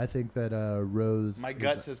 I think that Rose. My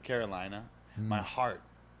gut says Carolina. My heart,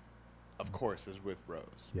 of course, is with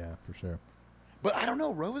Rose. Yeah, for sure. But I don't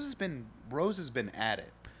know. Rose has been at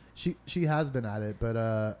it. She has been at it, but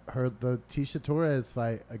the Tisha Torres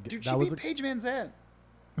fight. Dude, she beat Paige Van Zandt.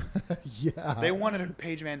 Yeah. They wanted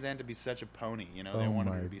Paige Van Zandt to be such a pony. You know, they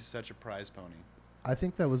wanted her to be such a prize pony. I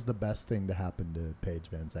think that was the best thing to happen to Paige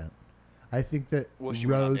Van Zandt. I think that she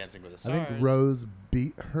went on Dancing with the Stars. I think Rose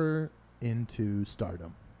beat her into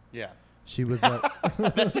stardom. Yeah. She was like,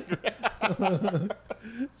 that's a great.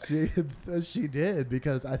 She did,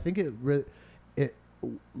 because I think it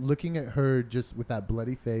looking at her just with that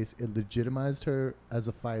bloody face, it legitimized her as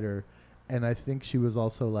a fighter, and I think she was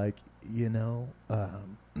also like, I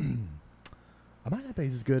might not be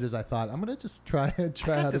as good as I thought. I'm gonna just try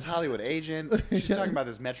out this Hollywood agent. She's talking about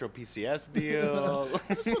this Metro PCS deal.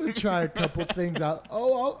 I just want to try a couple things out.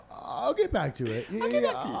 Oh, I'll get back to it. I'll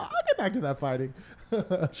get back to that fighting.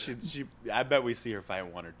 I bet we see her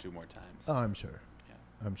fight 1 or 2 more times. Oh, I'm sure.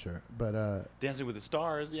 Yeah, I'm sure. But Dancing with the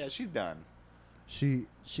Stars, yeah, she's done. She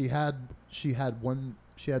had one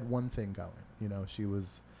thing going.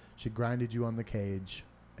 She grinded you on the cage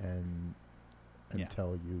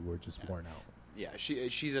until you were just worn out. Yeah,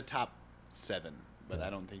 she's a top 7, but I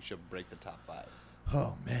don't think she'll break the top 5.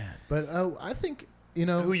 Oh man! But I think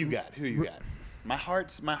who you got. My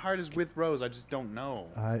heart is with Rose. I just don't know.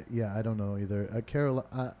 I don't know either.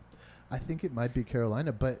 Carolina. I think it might be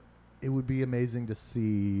Carolina, but it would be amazing to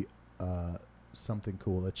see something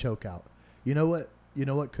cool, a choke out. You know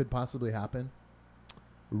what could possibly happen?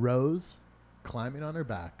 Rose climbing on her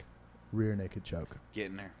back, rear naked choke,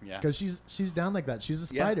 getting her, yeah, because she's down like that. She's a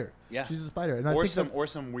spider. Yeah, she's a spider. And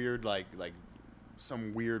some weird like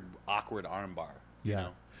some weird awkward armbar. You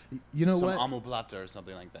know what? Some omoplata or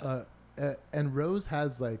something like that. And Rose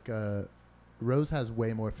has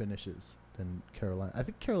way more finishes than Carolina. I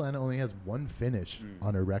think Carolina only has 1 finish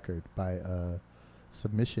on her record by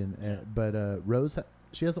submission, but Rose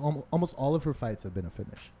she has almost all of her fights have been a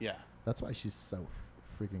finish. Yeah, that's why she's so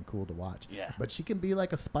freaking cool to watch. Yeah, but she can be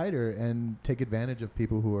like a spider and take advantage of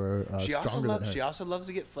people who are stronger than her. She also loves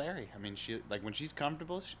to get flary. I mean, when she's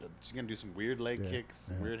comfortable, she's gonna do some weird leg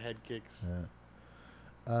kicks, weird head kicks.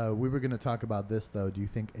 Yeah. We were gonna talk about this though. Do you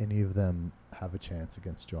think any of them have a chance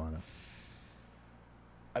against Joanna?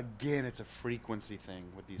 Again, it's a frequency thing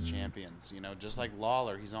with these champions. Just like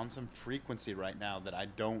Lawler, he's on some frequency right now that I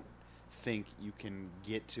don't think you can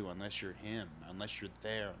get to unless you're him, unless you're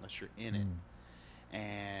there, unless you're in it.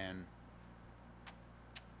 And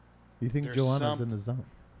you think Joanna's in the zone?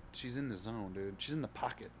 She's in the zone, dude. She's in the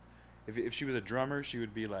pocket. If she was a drummer, she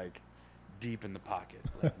would be like deep in the pocket,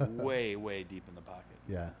 like way deep in the pocket.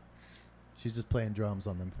 Yeah, she's just playing drums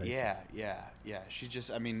on them faces. Yeah. She's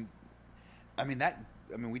just. I mean,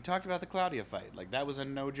 we talked about the Claudia fight. Like, that was a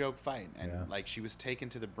no joke fight, and like, she was taken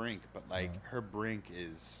to the brink, but like her brink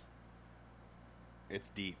it's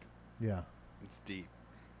deep. Yeah, it's deep.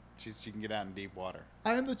 She can get out in deep water.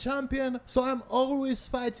 I am the champion, so I'm always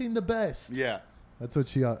fighting the best. Yeah, that's what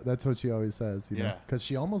she always says. You know, because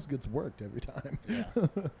she almost gets worked every time. Yeah,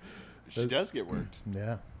 she does get worked.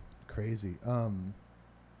 Yeah, crazy.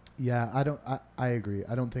 Yeah, I I agree.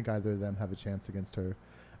 I don't think either of them have a chance against her.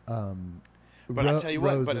 But I tell you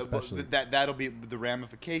what, that'll be the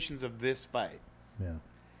ramifications of this fight. Yeah.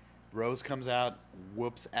 Rose comes out,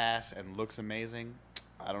 whoops ass, and looks amazing.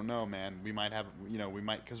 I don't know, man. We might have,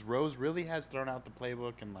 because Rose really has thrown out the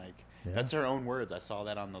playbook, and that's her own words. I saw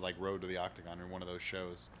that on the Road to the Octagon or one of those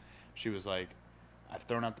shows. She was like, "I've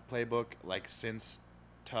thrown out the playbook since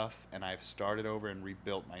Tough, and I've started over and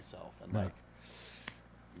rebuilt myself." And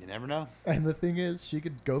you never know. And the thing is, she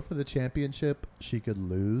could go for the championship. She could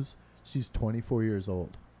lose. She's 24 years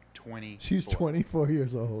old. She's 24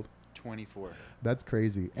 years old. 24. That's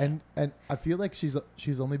crazy. Yeah. And I feel like she's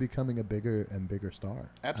only becoming a bigger and bigger star.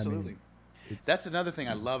 Absolutely. That's another thing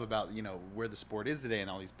I love about, where the sport is today and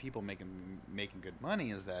all these people making good money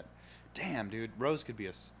is that, damn, dude, Rose could be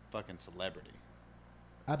a fucking celebrity.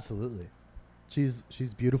 Absolutely. She's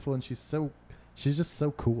beautiful, and she's just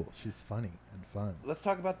so cool. She's funny and fun. Let's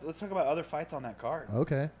talk about other fights on that card.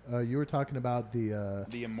 Okay. You were talking about the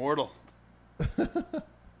Immortal.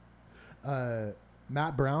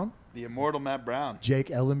 Matt Brown. The Immortal Matt Brown. Jake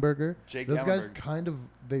Ellenberger. Those guys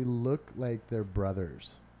they look like they're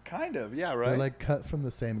brothers. Kind of, yeah, right? They're like cut from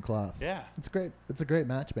the same cloth. Yeah. It's great. It's a great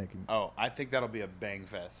matchmaking. Oh, I think that'll be a bang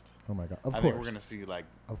fest. Oh my God. I think we're going to see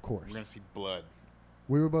Of course. We're going to see blood.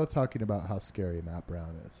 We were both talking about how scary Matt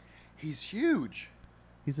Brown is. He's huge.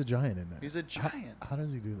 He's a giant in there. He's a giant. How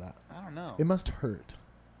does he do that? I don't know. It must hurt.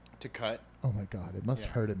 To cut? Oh my God. It must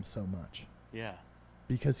hurt him so much. Yeah.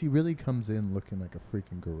 Because he really comes in looking like a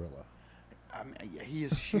freaking gorilla. I mean, he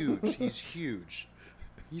is huge. He's huge.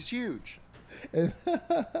 He's huge. And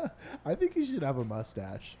I think he should have a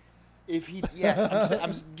mustache. If he,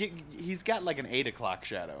 he's got like an 8 o'clock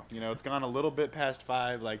shadow. It's gone a little bit past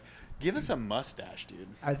 5. Give us a mustache, dude.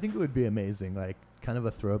 I think it would be amazing. Kind of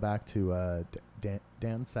a throwback to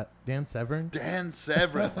Dan Severn. Dan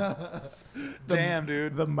Severn. Damn,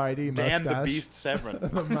 dude. The mighty mustache. Dan the Beast Severn.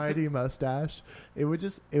 The mighty mustache. It would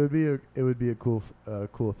be a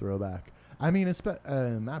cool throwback. I mean,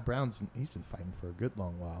 Matt Brown's he's been fighting for a good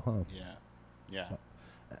long while, huh? Yeah.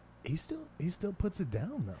 He still puts it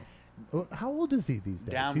down though. How old is he these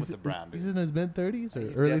days? Down with the Brown. He's in his mid-30s or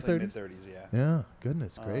he's early 30s? Mid-30s, yeah. Yeah,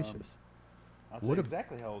 goodness gracious. I'll tell you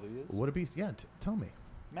exactly how old he is. What a beast. Yeah, tell me.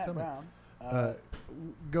 Matt Brown.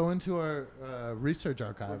 Go into our research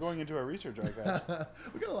archives. We're going into our research archives.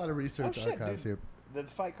 We got a lot of research archives here. The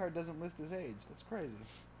fight card doesn't list his age. That's crazy.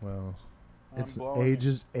 Well, age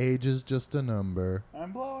is just a number.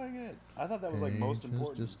 I'm blowing it. I thought that was most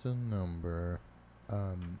important. Age is just a number.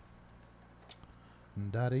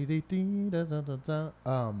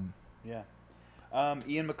 Yeah.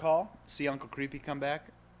 Ian McCall. See Uncle Creepy come back.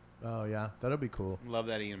 Oh yeah, that'll be cool. Love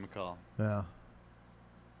that Ian McCall. Yeah.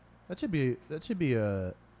 That should be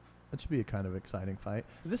a kind of exciting fight.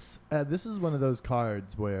 This is one of those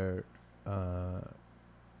cards where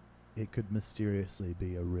it could mysteriously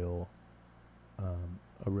be a real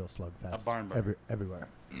slugfest. A barn burner. Everywhere.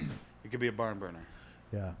 It could be a barn burner.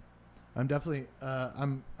 Yeah. I'm definitely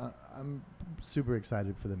I'm super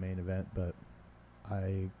excited for the main event, but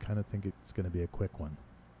I kind of think it's going to be a quick one.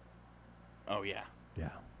 Oh yeah. Yeah.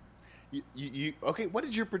 You okay? What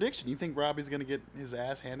is your prediction? You think Robbie's going to get his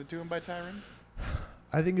ass handed to him by Tyron?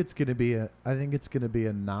 I think it's going to be a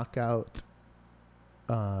knockout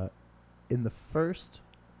in the first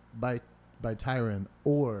by Tyron,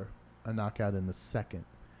 or a knockout in the second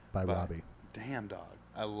by Robbie. Damn, dog.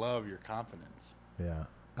 I love your confidence. Yeah.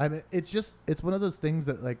 I mean, it's one of those things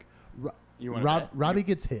that Robbie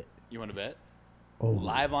gets hit. You want to bet? Oh.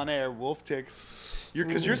 Live on air, Wolf Ticks.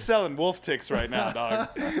 You're selling Wolf Ticks right now, dog.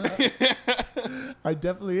 I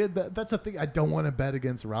definitely. That's a thing. I don't want to bet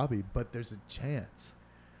against Robbie, but there's a chance.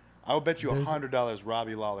 I will bet you $100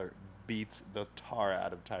 Robbie Lawler beats the tar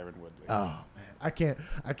out of Tyron Woodley. Oh man, I can't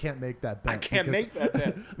make that bet. I can't make that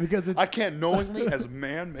bet because I can't knowingly as a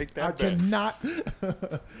man make that bet. I cannot.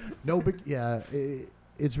 No, but yeah,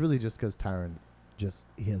 it's really just because Tyron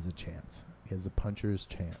he has a chance. He has a puncher's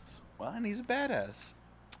chance. Well, and he's a badass.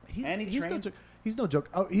 He's no joke.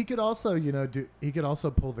 Oh, he could also, he could also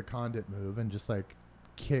pull the Condit move and just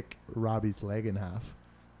kick Robbie's leg in half.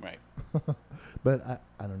 Right. But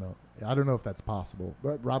I don't know. I don't know if that's possible.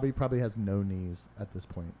 But Robbie probably has no knees at this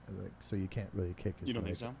point, so you can't really kick his leg. You don't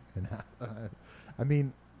think so? In half. I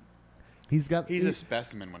mean, he's a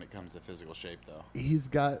specimen when it comes to physical shape, though. He's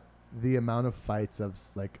got the amount of fights of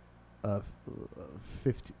a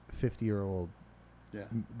 50-year-old. Yeah,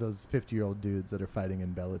 those 50-year-old dudes that are fighting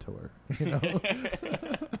in Bellator,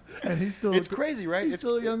 and he's still. It's crazy, right? He's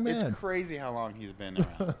still a young man. It's crazy how long he's been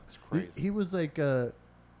around. It's crazy. He was like the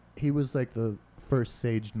first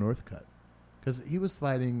Sage Northcutt. because he was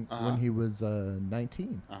fighting when he was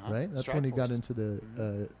 19, right? That's when he got into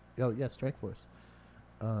the Strikeforce,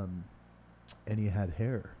 and he had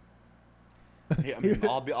hair. Yeah, I mean,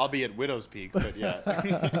 albeit widow's peak, but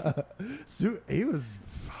yeah. So he was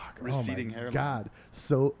receding hairline. God,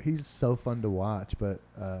 so he's so fun to watch, but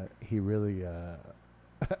he really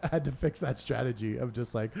had to fix that strategy of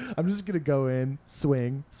just like, I'm just gonna go in,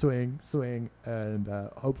 swing, and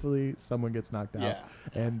hopefully someone gets knocked out.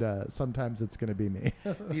 And sometimes it's gonna be me.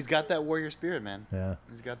 He's got that warrior spirit, man. Yeah,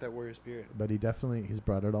 he's got that warrior spirit. But he's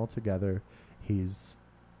brought it all together. He's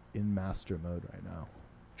in master mode right now.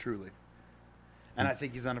 Truly. And I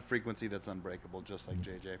think he's on a frequency that's unbreakable, just like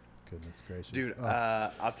JJ. Goodness gracious, dude!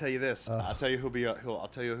 I'll tell you this. I'll tell you I'll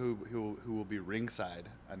tell you who will be ringside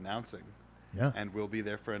announcing. Yeah. And will be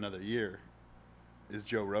there for another year. Is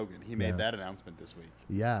Joe Rogan? He made that announcement this week.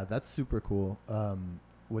 Yeah, that's super cool.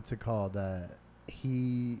 What's it called?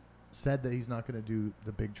 He said that he's not going to do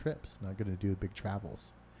the big trips, not going to do the big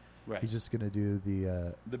travels. Right. He's just going to do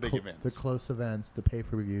the big events, the close events, the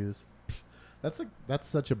pay-per-views. That's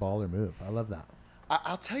such a baller move. I love that.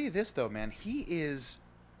 I'll tell you this though, man. He is,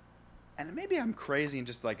 and maybe I'm crazy and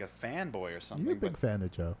just like a fanboy or something. You're a big fan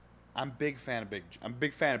of Joe. I'm a big fan of Big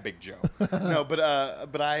Joe. No, but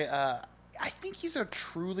I think he's a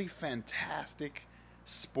truly fantastic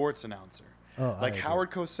sports announcer. Oh, like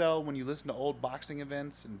Howard Cosell, when you listen to old boxing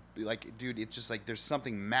events, and like, dude, it's just like there's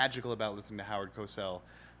something magical about listening to Howard Cosell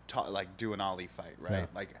do an Ali fight, right? Yeah.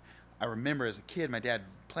 Like, I remember as a kid, my dad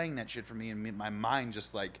playing that shit for me, and my mind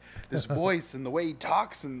just like this voice and the way he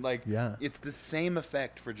talks, and like, it's the same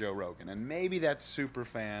effect for Joe Rogan. And maybe that's super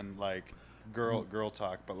fan like girl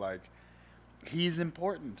talk, but like, he's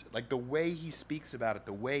important. Like the way he speaks about it,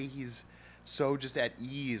 the way he's so just at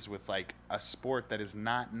ease with like a sport that is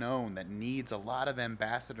not known, that needs a lot of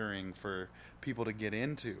ambassadoring for people to get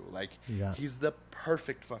into. Like, he's the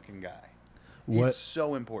perfect fucking guy. He's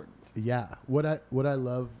so important. Yeah. What I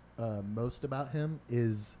love most about him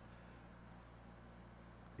is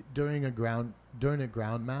during a ground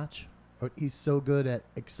match, he's so good at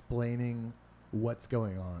explaining what's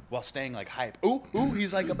going on while staying like hype. Ooh,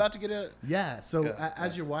 he's like about to get a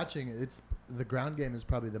as you're watching, it's the ground game is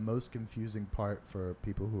probably the most confusing part for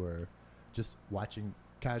people who are just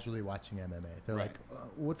casually watching MMA. They're like,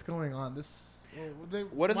 what's going on?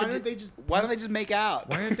 Why don't they just make out?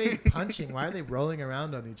 Why aren't they punching? Why are they rolling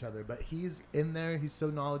around on each other? But he's in there. He's so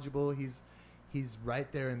knowledgeable. He's right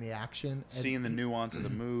there in the action, seeing the nuance of the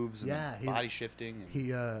moves and the body shifting.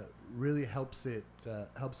 He really helps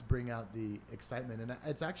bring out the excitement, and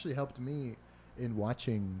it's actually helped me in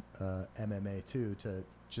watching MMA too,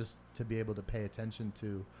 to be able to pay attention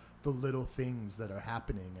to the little things that are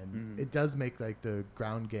happening, and it does make like the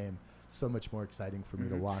ground game so much more exciting for me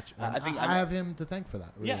to watch. And I have him to thank for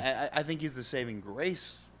that. Really. Yeah, I think he's the saving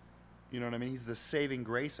grace. You know what I mean? He's the saving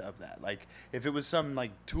grace of that. Like, if it was some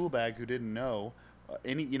like tool bag who didn't know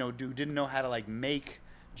didn't know how to like make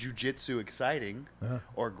jiu-jitsu exciting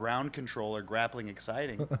or ground control or grappling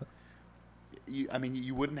exciting.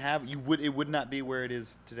 It would not be where it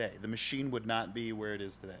is today. The machine would not be where it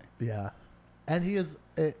is today. Yeah. And he's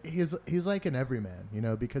like an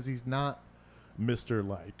everyman, because he's not Mr.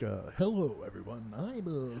 like, hello everyone, I'm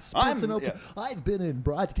a sports announcer. I've been in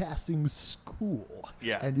broadcasting school.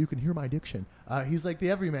 Yeah. And you can hear my diction. He's like the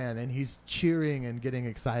everyman, and he's cheering and getting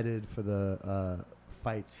excited for the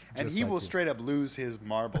fights. And he will straight up lose his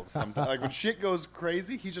marbles sometimes. Like when shit goes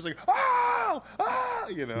crazy, he's just like, oh,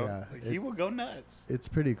 he will go nuts. It's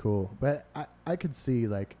pretty cool. But I could see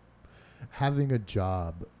like having a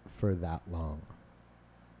job for that long.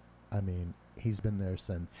 I mean, he's been there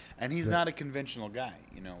since. And he's not a conventional guy,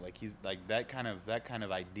 like he's like that kind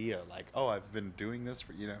of idea, like, oh, I've been doing this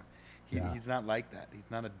for, he's not like that. He's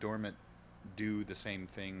not a dormant, do the same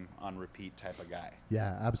thing on repeat type of guy.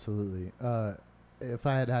 Yeah, absolutely. If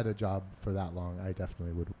I had a job for that long, I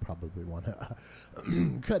definitely would probably want to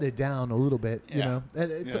cut it down a little bit,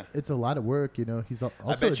 It's a lot of work, He's also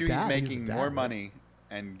I bet he's making more money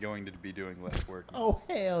and going to be doing less work. Oh,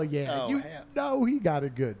 hell yeah. He got a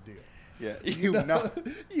good deal. Yeah, you know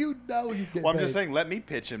he's getting Well, I'm just saying, let me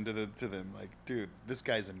pitch him to them. Like, dude, this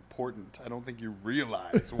guy's important. I don't think you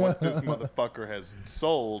realize what this motherfucker has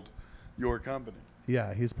sold your company.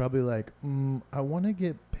 Yeah, he's probably like, I want to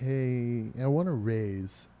get paid, I want to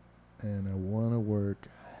raise, and I want to work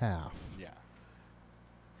half. Yeah.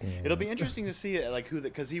 And it'll be interesting to see like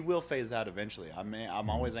because he will phase out eventually. I'm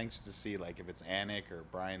always anxious to see like if it's Anik or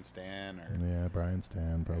Brian Stan or Brian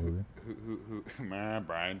Stan probably. Who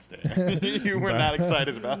Brian Stan. You were not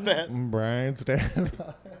excited about that. Brian Stan.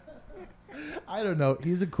 I don't know.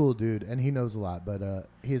 He's a cool dude and he knows a lot, but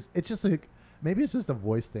it's just like maybe it's just a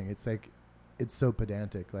voice thing. It's like, it's so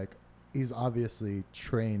pedantic. Like, he's obviously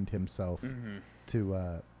trained himself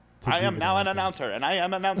to I am now an announcer, and I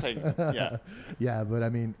am announcing. Yeah. Yeah, but I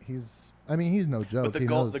mean, he's no joke. But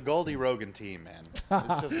the Goldie Rogan team, man.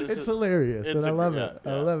 It's hilarious, and I love it.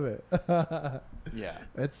 I love it. Yeah.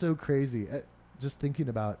 That's so crazy. Just thinking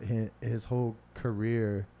about his whole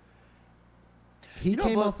career. He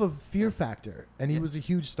came off of Fear Factor, and he was a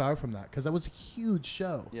huge star from that, because that was a huge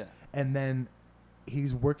show. Yeah. And then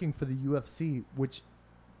he's working for the UFC, which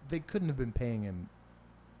they couldn't have been paying him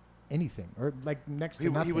anything, or like next to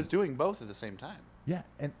nothing. He was doing both at the same time. Yeah,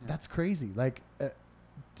 and that's crazy. Like,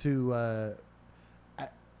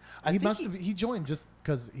 he joined just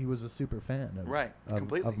because he was a super fan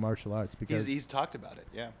of martial arts, because he's talked about it.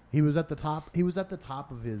 Yeah, he was at the top. He was at the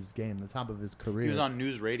top of his game, the top of his career. He was on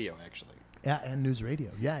News Radio, actually. Yeah, and News Radio.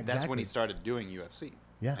 Yeah, exactly. That's when he started doing UFC.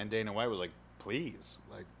 Yeah, and Dana White was like, "Please,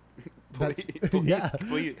 like, please,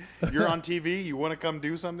 you're on TV. You want to come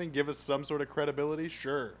do something? Give us some sort of credibility."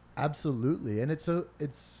 Sure, absolutely. And it's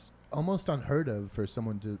almost unheard of for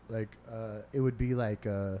someone to like. It would be like.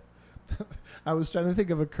 I was trying to think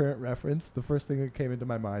of a current reference. The first thing that came into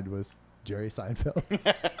my mind was Jerry Seinfeld.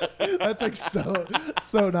 That's like so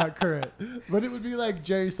not current. But it would be like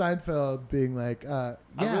Jerry Seinfeld being like, I'm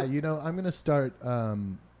going to start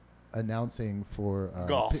announcing for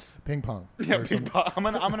golf, ping pong. Yeah, ping pong. I'm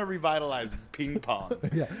gonna revitalize ping pong.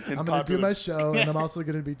 Yeah, I'm gonna do my show, and I'm also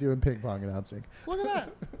gonna be doing ping pong announcing. Look at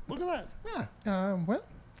that! Look at that! Yeah. Well.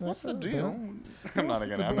 What's the deal? I'm not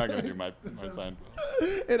gonna do my Seinfeld.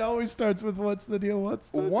 It always starts with "What's the deal? What's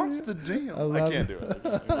the deal?" I can't do it.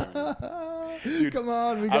 Dude, come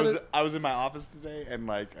on, I was in my office today, and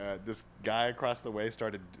like this guy across the way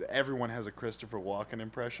started. Everyone has a Christopher Walken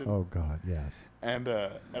impression. Oh God, yes. And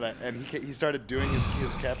he started doing his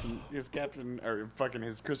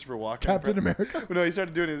Christopher Walken. Captain America. No, he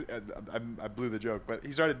started doing his. I blew the joke, but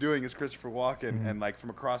he started doing his Christopher Walken, and like from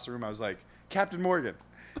across the room, I was like, Captain Morgan.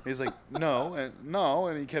 He's like, no,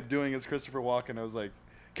 and he kept doing his Christopher Walken. I was like,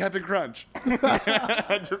 Captain Crunch,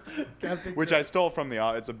 which I stole from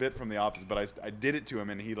it's a bit from The Office, but I did it to him,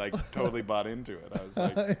 and he like totally bought into it. I was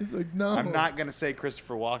like, he's like, no, I'm not gonna say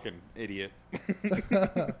Christopher Walken, idiot.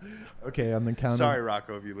 Okay, on the count. Sorry,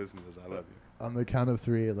 Rocco, if you listen to this, I love you. On the count of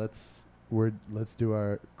three, let's do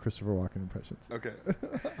our Christopher Walken impressions. Okay.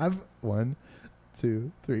 I've 1,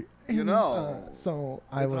 2, 3. You know, so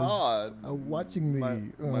I was watching my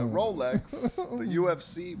Rolex, the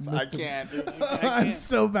UFC. I can't. I'm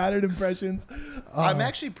so bad at impressions. I'm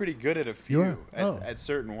actually pretty good at a few, at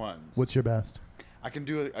certain ones. What's your best? I can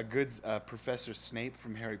do a good Professor Snape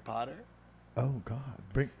from Harry Potter. Oh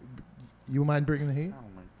God, you mind bringing the heat?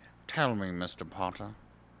 Tell me, Mr. Potter,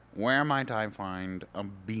 where might I find a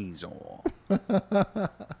Bezoar?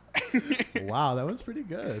 Wow, that was pretty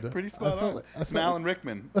good. Pretty spot on. That's Alan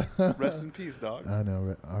Rickman. Rest in peace, dog. I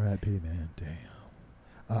know. R.I.P. man.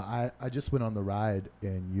 Damn. I just went on the ride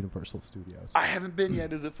in Universal Studios. I haven't been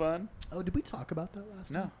yet. Is it fun? Oh, did we talk about that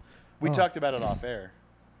last time? No. We talked about it off air.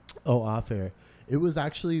 Oh, off air. It was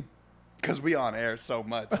actually... Because we on air so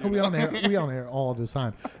much. We on air all the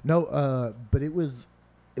time. No, but it was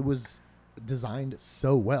designed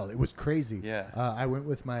so well. It was crazy. Yeah. I went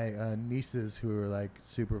with my nieces who are like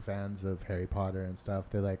super fans of Harry Potter and stuff.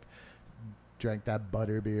 They like drank that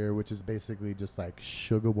butter beer, which is basically just like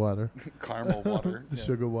sugar water. Caramel water.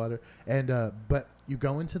 Sugar water. And but you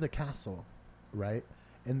go into the castle, right?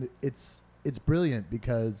 And it's brilliant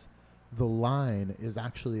because the line is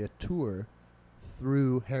actually a tour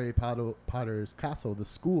through Harry Potter's castle, the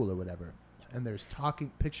school or whatever. And there's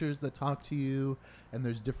pictures that talk to you, and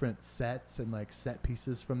there's different sets and like set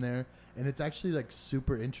pieces from there, and it's actually like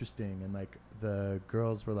super interesting. And like the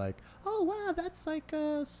girls were like, "Oh wow, that's like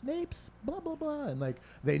Snape's blah blah blah," and like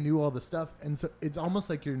they knew all the stuff, and so it's almost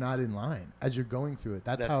like you're not in line as you're going through it.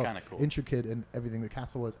 That's how cool. Intricate and everything the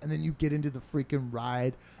castle was. And then you get into the freaking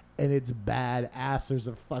ride. And it's badass. There's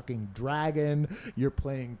a fucking dragon. You're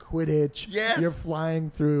playing Quidditch. Yes. You're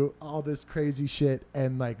flying through all this crazy shit.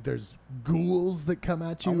 And, like, there's ghouls that come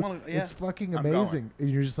at you. It's fucking amazing.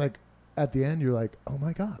 And you're just like, at the end, you're like, oh,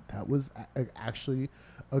 my God. That was actually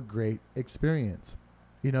a great experience.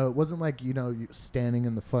 You know, it wasn't like, you know, you standing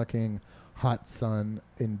in the fucking hot sun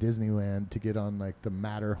in Disneyland to get on, like, the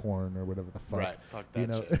Matterhorn or whatever the fuck. Right. Fuck that you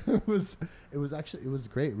know, shit. It was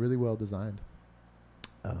great. Really well designed.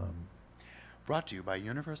 Brought to you by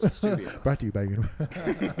Universal Studios. Brought to you by Universal.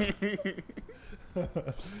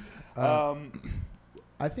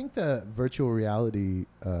 I think the virtual reality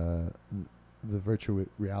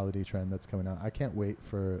trend that's coming out. I can't wait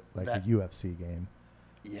for like a UFC game.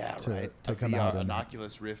 Yeah, to, right. to A come VR, out. an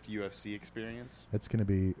Oculus Rift UFC experience. It's going to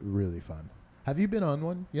be really fun. Have you been on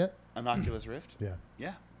one yet? An Oculus Rift? Yeah.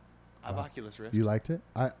 Yeah. I've Wow. Oculus Rift. You liked it?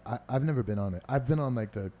 I've never been on it. I've been on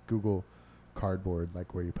like the Google Cardboard,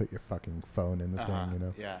 like where you put your fucking phone in the thing, you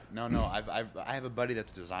know? Yeah. No. I have a buddy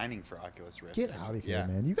that's designing for Oculus Rift. Get out of here, Yeah.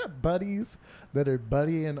 man. You got buddies that are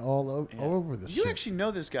buddying all Yeah. over the You shit. actually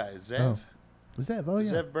know this guy, Zev. Oh. Zev, oh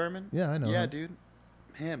yeah. Zev Berman? Yeah, I know Yeah, him. dude.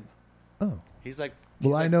 Him. Oh. He's like...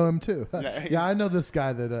 Well, I like- know him too. Yeah, Yeah, I know this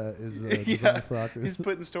guy that is designing for Oculus. He's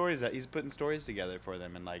putting stories together for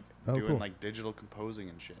them and like Oh, doing cool. like digital composing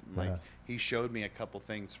and shit. And, Yeah. like he showed me a couple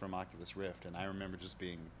things from Oculus Rift, and I remember just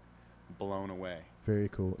being blown away. Very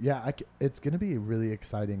cool. Yeah, it's going to be really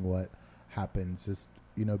exciting what happens. Just,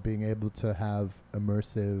 being able to have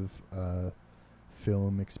immersive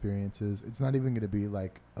film experiences. It's not even going to be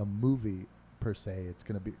like a movie per se. It's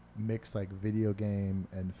going to be mixed like video game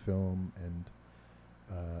and film and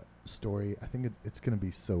story. I think it's going to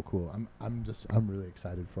be so cool. I'm really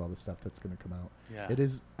excited for all the stuff that's going to come out. Yeah. It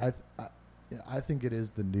is. I think it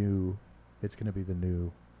is the new. It's going to be the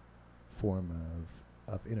new form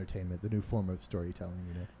of entertainment, the new form of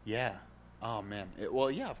storytelling. Yeah. Oh man.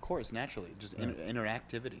 Yeah, of course, naturally, just Yeah.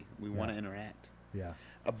 interactivity. We want to interact. Yeah.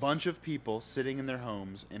 A bunch of people sitting in their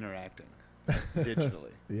homes interacting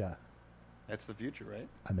digitally. Yeah. That's the future, right?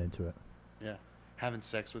 I'm into it. Yeah. Having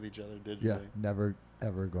sex with each other digitally. Yeah. Never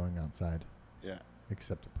ever going outside Yeah.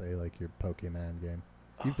 except to play like your Pokemon game.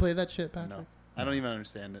 You play that shit, Patrick? No. I don't even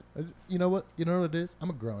understand it. You know what? You know what it is? I'm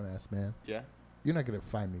a grown ass man. Yeah. You're not gonna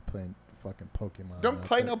find me playing fucking Pokemon. Don't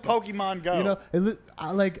play no Pokemon Go.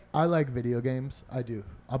 I like video games. I do.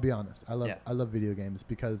 I'll be honest. I love video games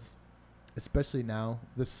because, especially now,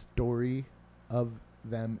 the story of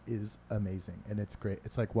them is amazing and it's great.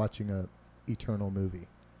 It's like watching a eternal movie.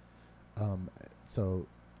 So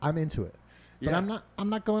I'm into it. But Yeah. I'm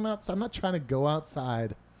not going outside. I'm not trying to go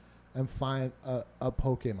outside and find a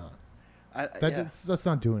Pokemon. That's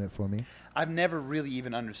not doing it for me. I've never really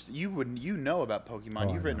even understood. You know about Pokemon.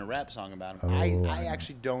 Oh, You've I written know. a rap song about them. Oh, I I know.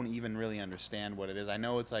 actually don't even really understand what it is. I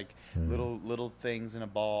know it's like little things in a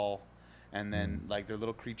ball, and then like they're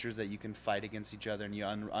little creatures that you can fight against each other, and you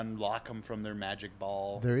unlock them from their magic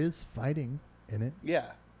ball. There is fighting in it,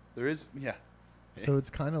 Yeah, there is. Yeah, so it's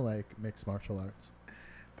kind of like mixed martial arts.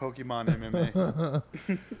 Pokemon MMA.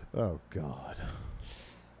 Oh God.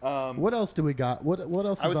 What What else do we got? What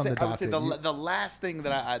else is on the I would say docket? the last thing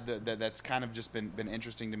that that's kind of just been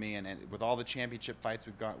interesting to me, and with all the championship fights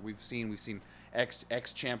we've seen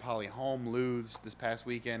ex champ Holly Holm lose this past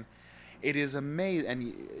weekend. It is amazing,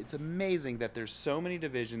 and it's amazing that there's so many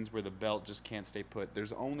divisions where the belt just can't stay put.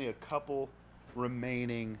 There's only a couple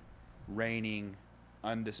remaining reigning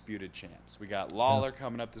undisputed champs. We got Lawler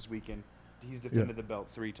coming up this weekend. He's defended the belt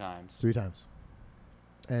 3 times. 3 times.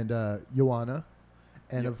 And Joanna,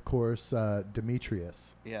 and Yep. of course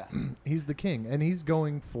Demetrius. Yeah. He's the king, and he's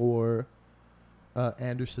going for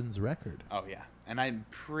Anderson's record. Oh yeah, and I'm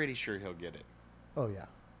pretty sure he'll get it. Oh yeah,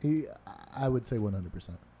 I would say 100%.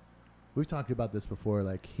 We've talked about this before.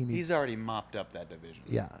 Like He's already mopped up that division.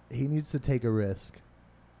 Yeah, he needs to take a risk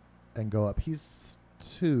and go up. He's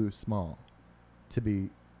too small to be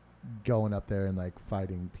going up there and like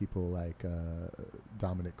fighting people like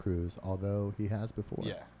Dominic Cruz, although he has before.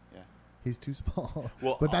 Yeah. He's too small.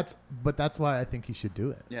 Well, but that's why I think he should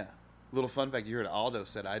do it. Yeah. Little fun fact: you heard Aldo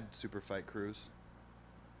said I'd super fight Cruz.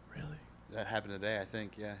 Really? That happened today, I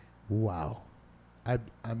think. Yeah. Wow.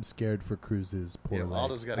 I'm scared for Cruz's poor Yeah. leg.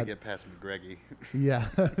 Aldo's got to get past McGregor. Yeah,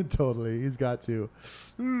 totally. He's got to.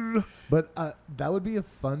 But that would be a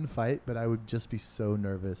fun fight, but I would just be so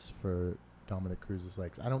nervous for Dominic Cruz's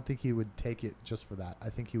legs. I don't think he would take it just for that.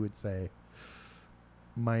 I think he would say,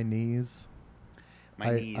 my knees.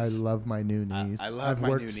 I love my new knees. I've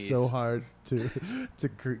worked so hard to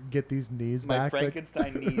get these knees My back.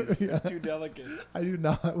 Frankenstein knees Yeah. are too delicate. I do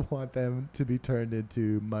not want them to be turned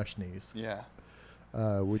into mush knees, Yeah.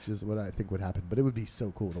 which is what I think would happen. But it would be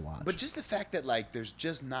so cool to watch. But just the fact that like there's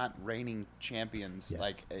just not reigning champions,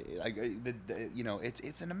 Yes.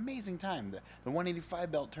 it's an amazing time. The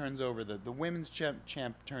 185 belt turns over, the women's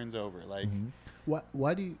champ turns over. Like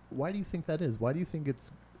Why do you think that is? Why do you think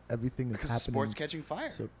it's everything is because happening? sports catching fire.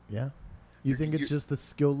 So, yeah. You think it's just the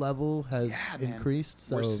skill level has man. increased?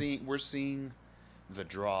 So We're seeing the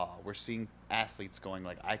draw. We're seeing athletes going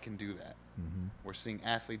like, I can do that. We're seeing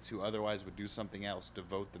athletes who otherwise would do something else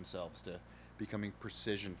devote themselves to becoming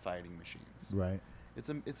precision fighting machines. right,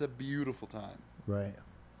 It's a beautiful time. right,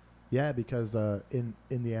 yeah. Because in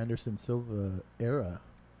the Anderson Silva era,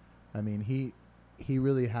 I mean he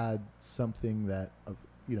really had something that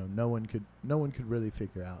no one could really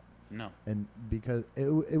figure out. No. And because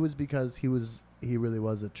it was because he really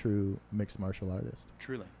was a true mixed martial artist.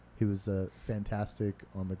 Truly. He was fantastic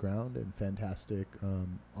on the ground and fantastic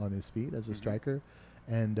on his feet as a striker.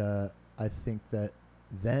 And I think that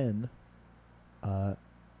then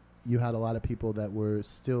you had a lot of people that were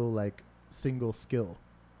still like single skill,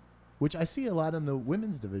 which I see a lot in the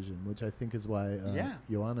women's division, which I think is why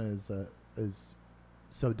Joanna is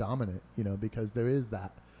so dominant, because there is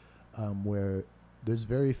that where there's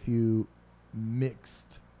very few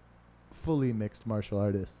fully mixed martial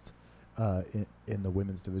artists in the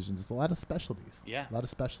women's divisions. There's a lot of specialties. Yeah. A lot of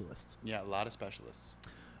specialists. Yeah, a lot of specialists.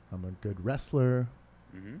 I'm a good wrestler.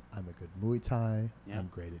 Mm-hmm. I'm a good Muay Thai. Yeah. I'm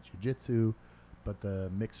great at jiu-jitsu. But the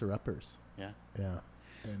mixer-uppers. Yeah. Yeah.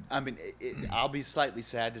 And I mean, I'll be slightly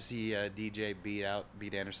sad to see DJ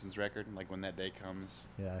beat Anderson's record, like when that day comes.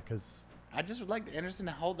 yeah, because... I just would like Anderson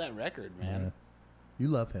to hold that record, man. Yeah. You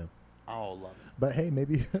love him. Oh, love him. But hey,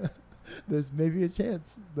 maybe... there's maybe a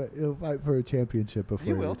chance that he'll fight for a championship before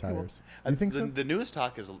he retires. You think so? The newest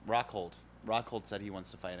talk is Rockhold. Rockhold said he wants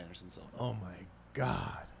to fight Anderson Silva. Oh, my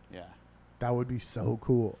God. Yeah. That would be so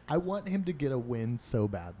cool. I want him to get a win so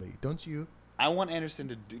badly. Don't you? I want Anderson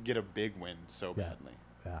to get a big win so badly.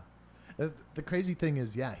 Yeah. The crazy thing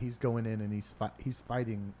is, he's going in and he's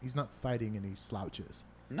fighting. He's not fighting any slouches.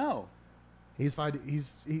 No. He's fighting.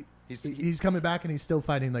 He's coming back and he's still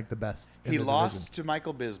fighting like the best. He lost to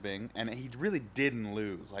Michael Bisping, and he really didn't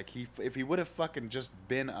lose. Like if he would have fucking just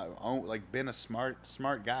been a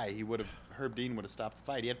smart guy, Herb Dean would have stopped the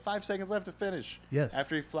fight. He had 5 seconds left to finish. Yes.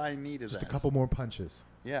 After he flying kneed his just ass. a couple more punches.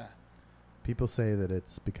 Yeah. People say that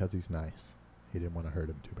it's because he's nice. He didn't want to hurt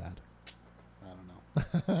him too bad. I don't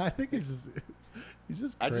know. I think he's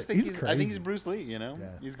just. I just think he's crazy. I think he's Bruce Lee. Yeah.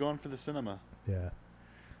 He's going for the cinema. Yeah.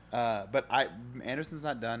 But Anderson's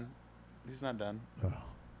not done. He's not done. Oh.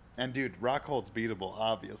 And dude, Rockhold's beatable,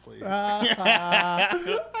 obviously. We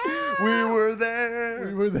were there.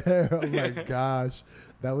 We were there. Oh my gosh,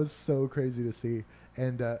 that was so crazy to see.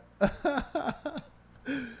 And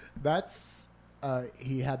that's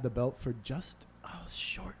he had the belt for just a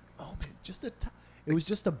short moment, it was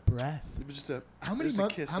just a breath. It was just a how many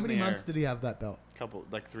months did he have that belt? Couple,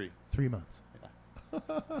 like 3. 3 months.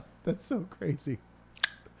 Yeah. That's so crazy.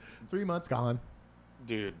 3 months gone.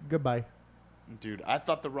 Dude. Goodbye. Dude, I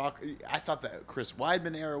thought the Chris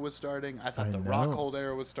Weidman era was starting. I thought the Rockhold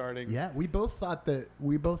era was starting. Yeah, we both thought that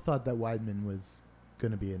Weidman was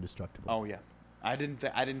going to be indestructible. Oh yeah. I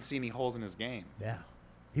didn't see any holes in his game. Yeah.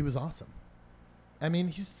 He was awesome. I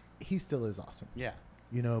mean, he still is awesome. Yeah.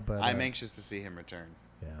 But I'm anxious to see him return.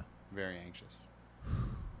 Yeah. Very anxious.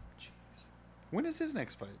 Jeez. When is his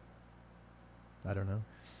next fight? I don't know.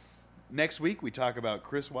 Next week we talk about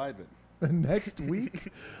Chris Weidman. Next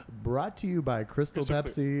week, brought to you by Crystal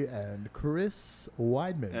Pepsi and Chris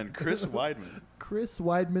Weidman. And Chris Weidman. Chris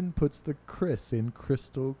Weidman puts the Chris in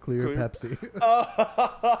crystal clear Pepsi.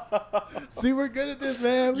 See, we're good at this,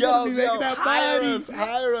 man. We gotta be making that money.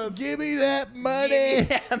 Hire us. Give me that money. Give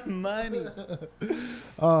me that money.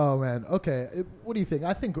 Oh man. Okay. What do you think?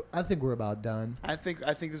 I think we're about done. I think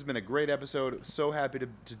this has been a great episode. So happy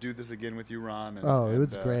to do this again with you, Ron. It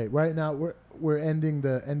was great. Right now we're ending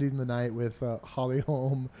the night with Holly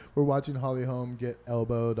Holm. We're watching Holly Holm get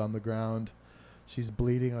elbowed on the ground. She's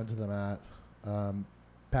bleeding onto the mat.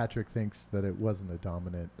 Patrick thinks that it wasn't a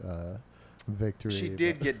dominant victory. She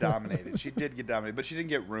did get dominated. But she didn't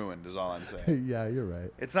get ruined, is all I'm saying. Yeah, you're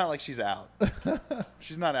right. It's not like she's out.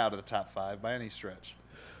 She's not out of the top 5 by any stretch.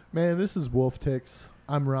 Man, this is Wolf Ticks.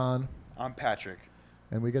 I'm Ron. I'm Patrick.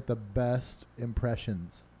 And we get the best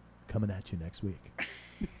impressions coming at you next week.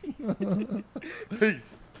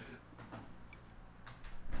 Peace.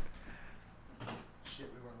 Shit,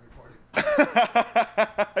 we weren't recording.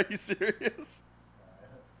 Are you serious?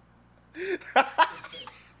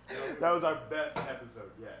 That was our best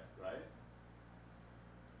episode yet, right?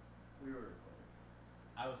 We were recording.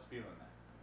 I was feeling that.